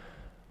end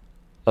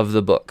of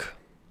the book.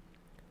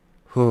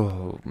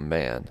 Oh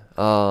man,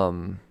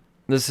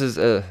 this is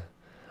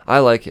I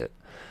like it.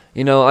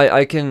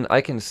 I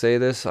can say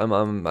this.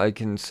 I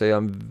can say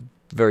I'm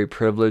very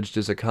privileged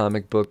as a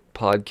comic book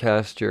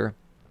podcaster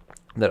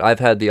that I've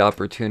had the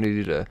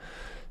opportunity to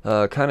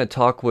kind of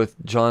talk with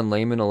John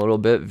Layman a little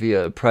bit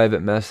via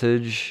private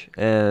message,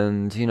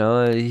 and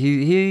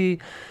he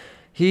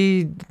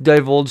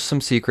divulged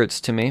some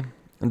secrets to me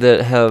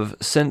that have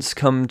since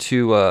come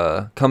to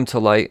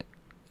light,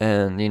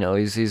 and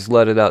he's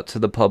let it out to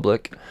the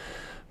public.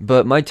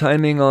 But my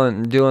timing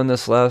on doing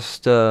this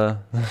last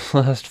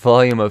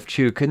volume of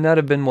Chew could not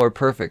have been more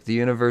perfect. The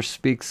universe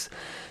speaks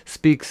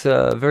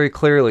very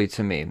clearly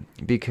to me,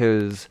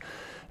 because,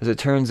 as it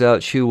turns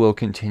out, Chew will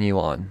continue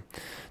on.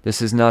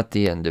 This is not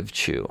the end of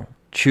Chew.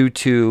 Chew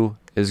 2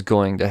 is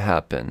going to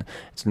happen.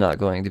 It's not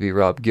going to be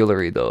Rob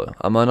Guillory, though.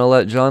 I'm going to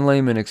let John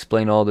Layman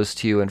explain all this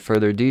to you in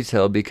further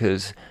detail,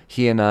 because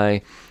he and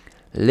I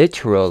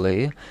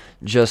literally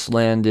just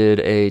landed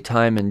a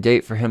time and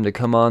date for him to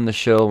come on the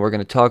show. We're going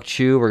to talk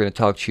Chew. We're going to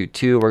talk Chew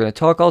 2. We're going to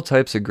talk all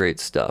types of great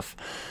stuff.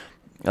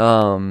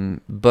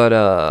 Man,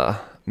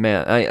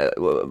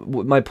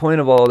 my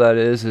point of all that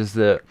is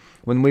that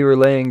when we were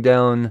laying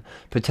down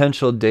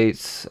potential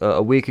dates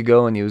a week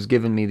ago, and he was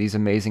giving me these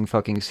amazing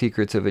fucking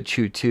secrets of a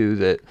Chew 2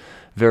 that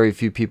very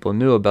few people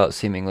knew about,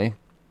 seemingly,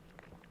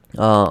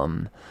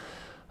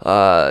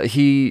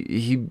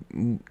 he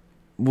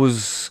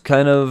was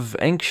kind of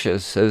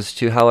anxious as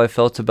to how I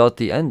felt about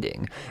the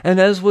ending.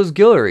 And as was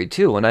Guillory,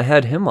 too, when I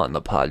had him on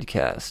the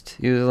podcast.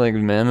 He was like,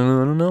 man, I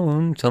don't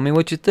know, tell me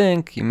what you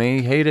think. You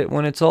may hate it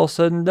when it's all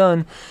said and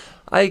done.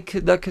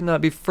 That could not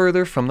be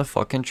further from the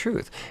fucking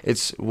truth.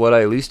 It's what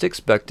I least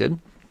expected,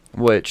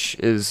 which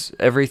is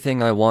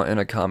everything I want in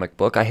a comic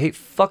book. I hate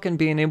fucking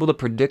being able to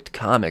predict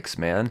comics,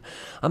 man.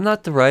 I'm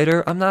not the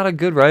writer. I'm not a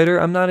good writer.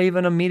 I'm not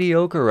even a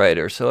mediocre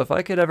writer. So if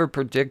I could ever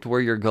predict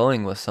where you're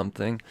going with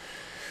something...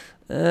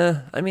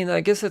 I mean, I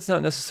guess it's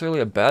not necessarily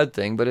a bad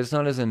thing, but it's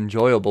not as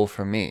enjoyable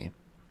for me.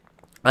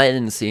 I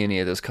didn't see any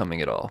of this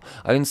coming at all.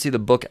 I didn't see the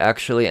book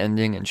actually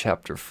ending in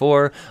chapter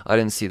 4. I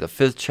didn't see the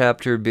 5th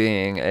chapter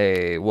being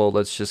well,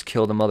 let's just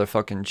kill the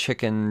motherfucking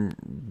chicken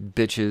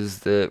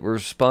bitches that were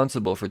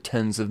responsible for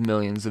tens of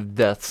millions of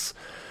deaths,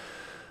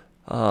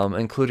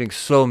 including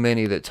so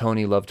many that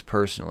Tony loved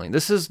personally.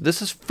 This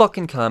is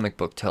fucking comic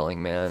book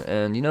telling, man.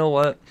 And you know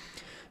what?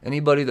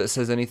 Anybody that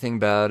says anything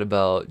bad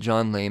about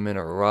John Layman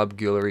or Rob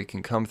Guillory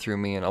can come through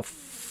me, and I'll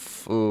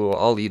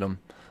eat them.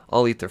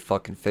 I'll eat their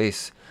fucking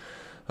face.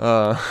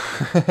 I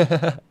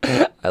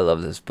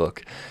love this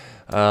book.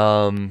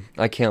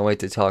 I can't wait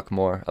to talk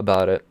more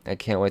about it. I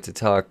can't wait to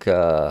talk.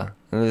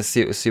 Let's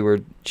see where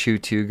Chew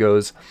 2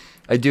 goes.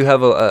 I do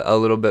have a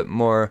little bit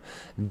more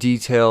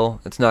detail.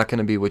 It's not going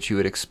to be what you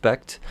would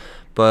expect,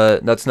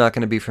 but that's not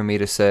going to be for me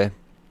to say.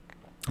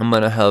 I'm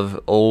going to have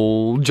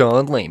old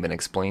John Layman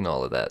explain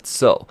all of that.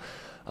 So,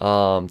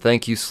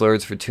 thank you,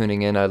 Slurs, for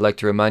tuning in. I'd like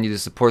to remind you to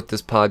support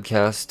this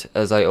podcast,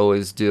 as I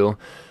always do.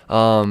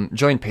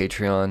 Join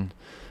Patreon.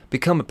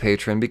 Become a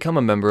patron. Become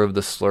a member of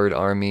the Slurred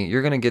Army.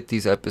 You're going to get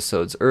these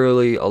episodes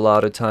early a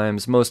lot of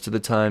times. Most of the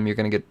time, you're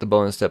going to get the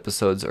bonus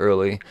episodes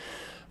early.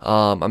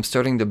 I'm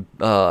starting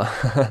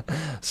to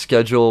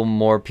schedule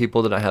more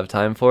people than I have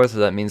time for, so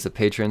that means the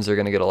patrons are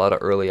going to get a lot of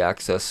early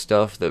access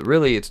stuff that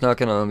really, it's not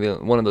going to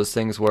be one of those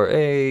things where,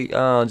 hey,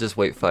 just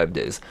wait 5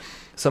 days.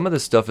 Some of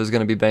this stuff is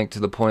going to be banked to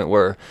the point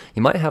where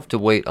you might have to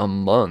wait a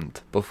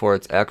month before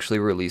it's actually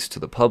released to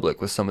the public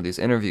with some of these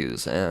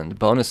interviews and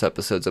bonus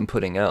episodes I'm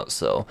putting out,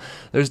 so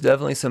there's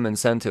definitely some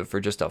incentive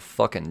for just a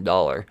fucking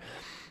dollar.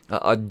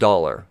 A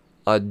dollar.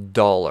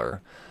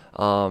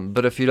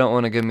 But if you don't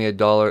want to give me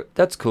 $1,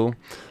 that's cool.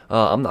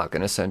 I'm not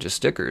going to send you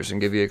stickers and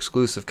give you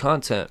exclusive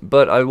content,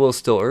 but I will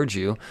still urge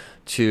you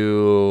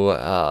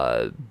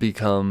to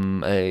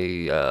become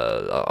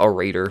a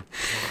raider.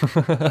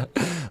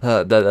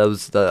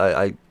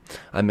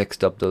 I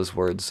mixed up those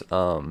words.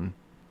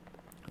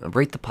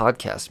 Rate the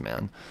podcast,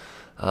 man.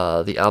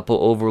 The Apple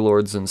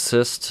overlords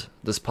insist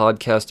this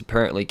podcast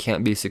apparently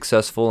can't be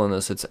successful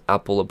unless it's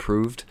Apple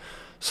approved.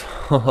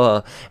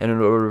 So, and in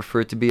order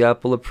for it to be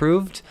Apple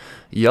approved,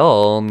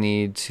 y'all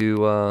need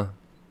to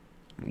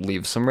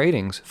leave some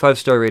ratings.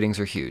 5-star ratings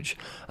are huge.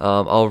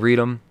 I'll read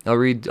them. I'll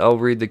read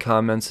the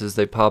comments as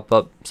they pop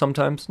up.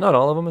 Sometimes, not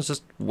all of them. It's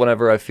just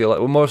whenever I feel like.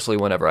 Well, mostly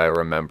whenever I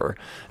remember.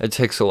 It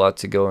takes a lot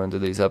to go into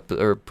these I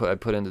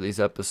put into these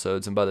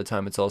episodes, and by the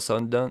time it's all said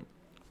and done,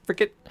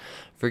 forget.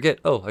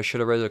 Oh, I should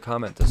have read a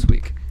comment this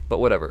week. But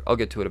whatever. I'll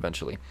get to it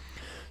eventually.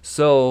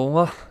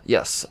 So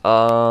yes.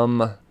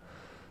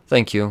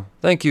 Thank you.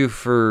 Thank you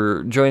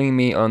for joining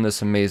me on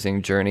this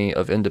amazing journey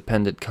of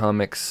independent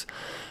comics.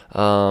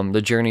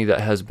 The journey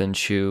that has been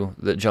Chew,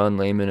 that John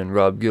Layman and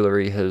Rob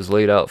Guillory has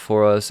laid out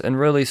for us, and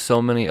really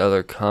so many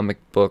other comic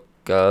book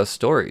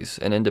stories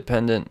and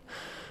independent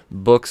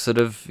books that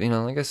have,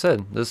 like I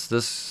said,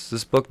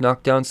 this book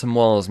knocked down some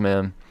walls,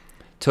 man.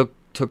 Took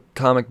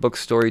comic book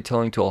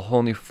storytelling to a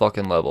whole new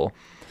fucking level.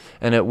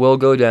 And it will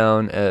go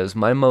down as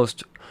my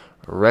most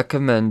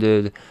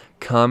recommended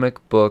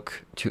comic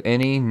book to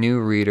any new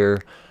reader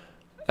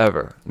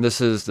ever.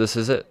 This is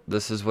it.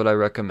 This is what I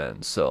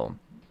recommend. So,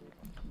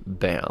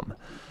 bam.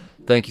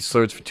 Thank you,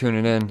 Slurds, for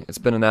tuning in. It's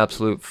been an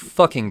absolute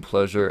fucking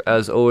pleasure.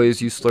 As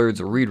always, you Slurds,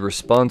 read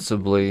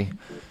responsibly.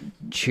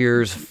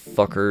 Cheers,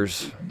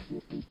 fuckers.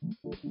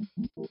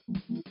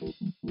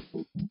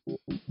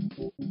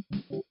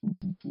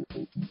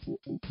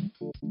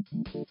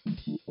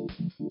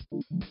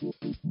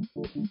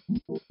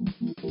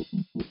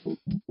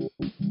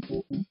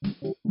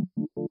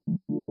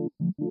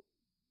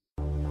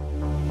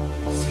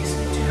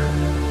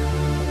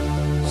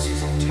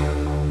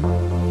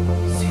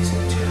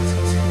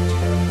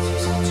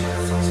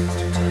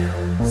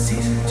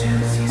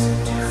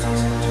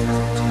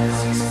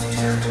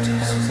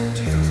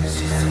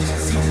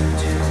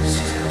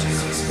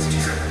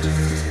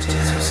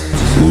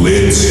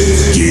 Lit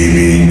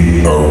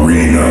Gaming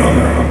Arena.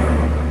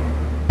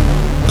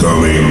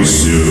 Coming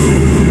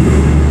soon.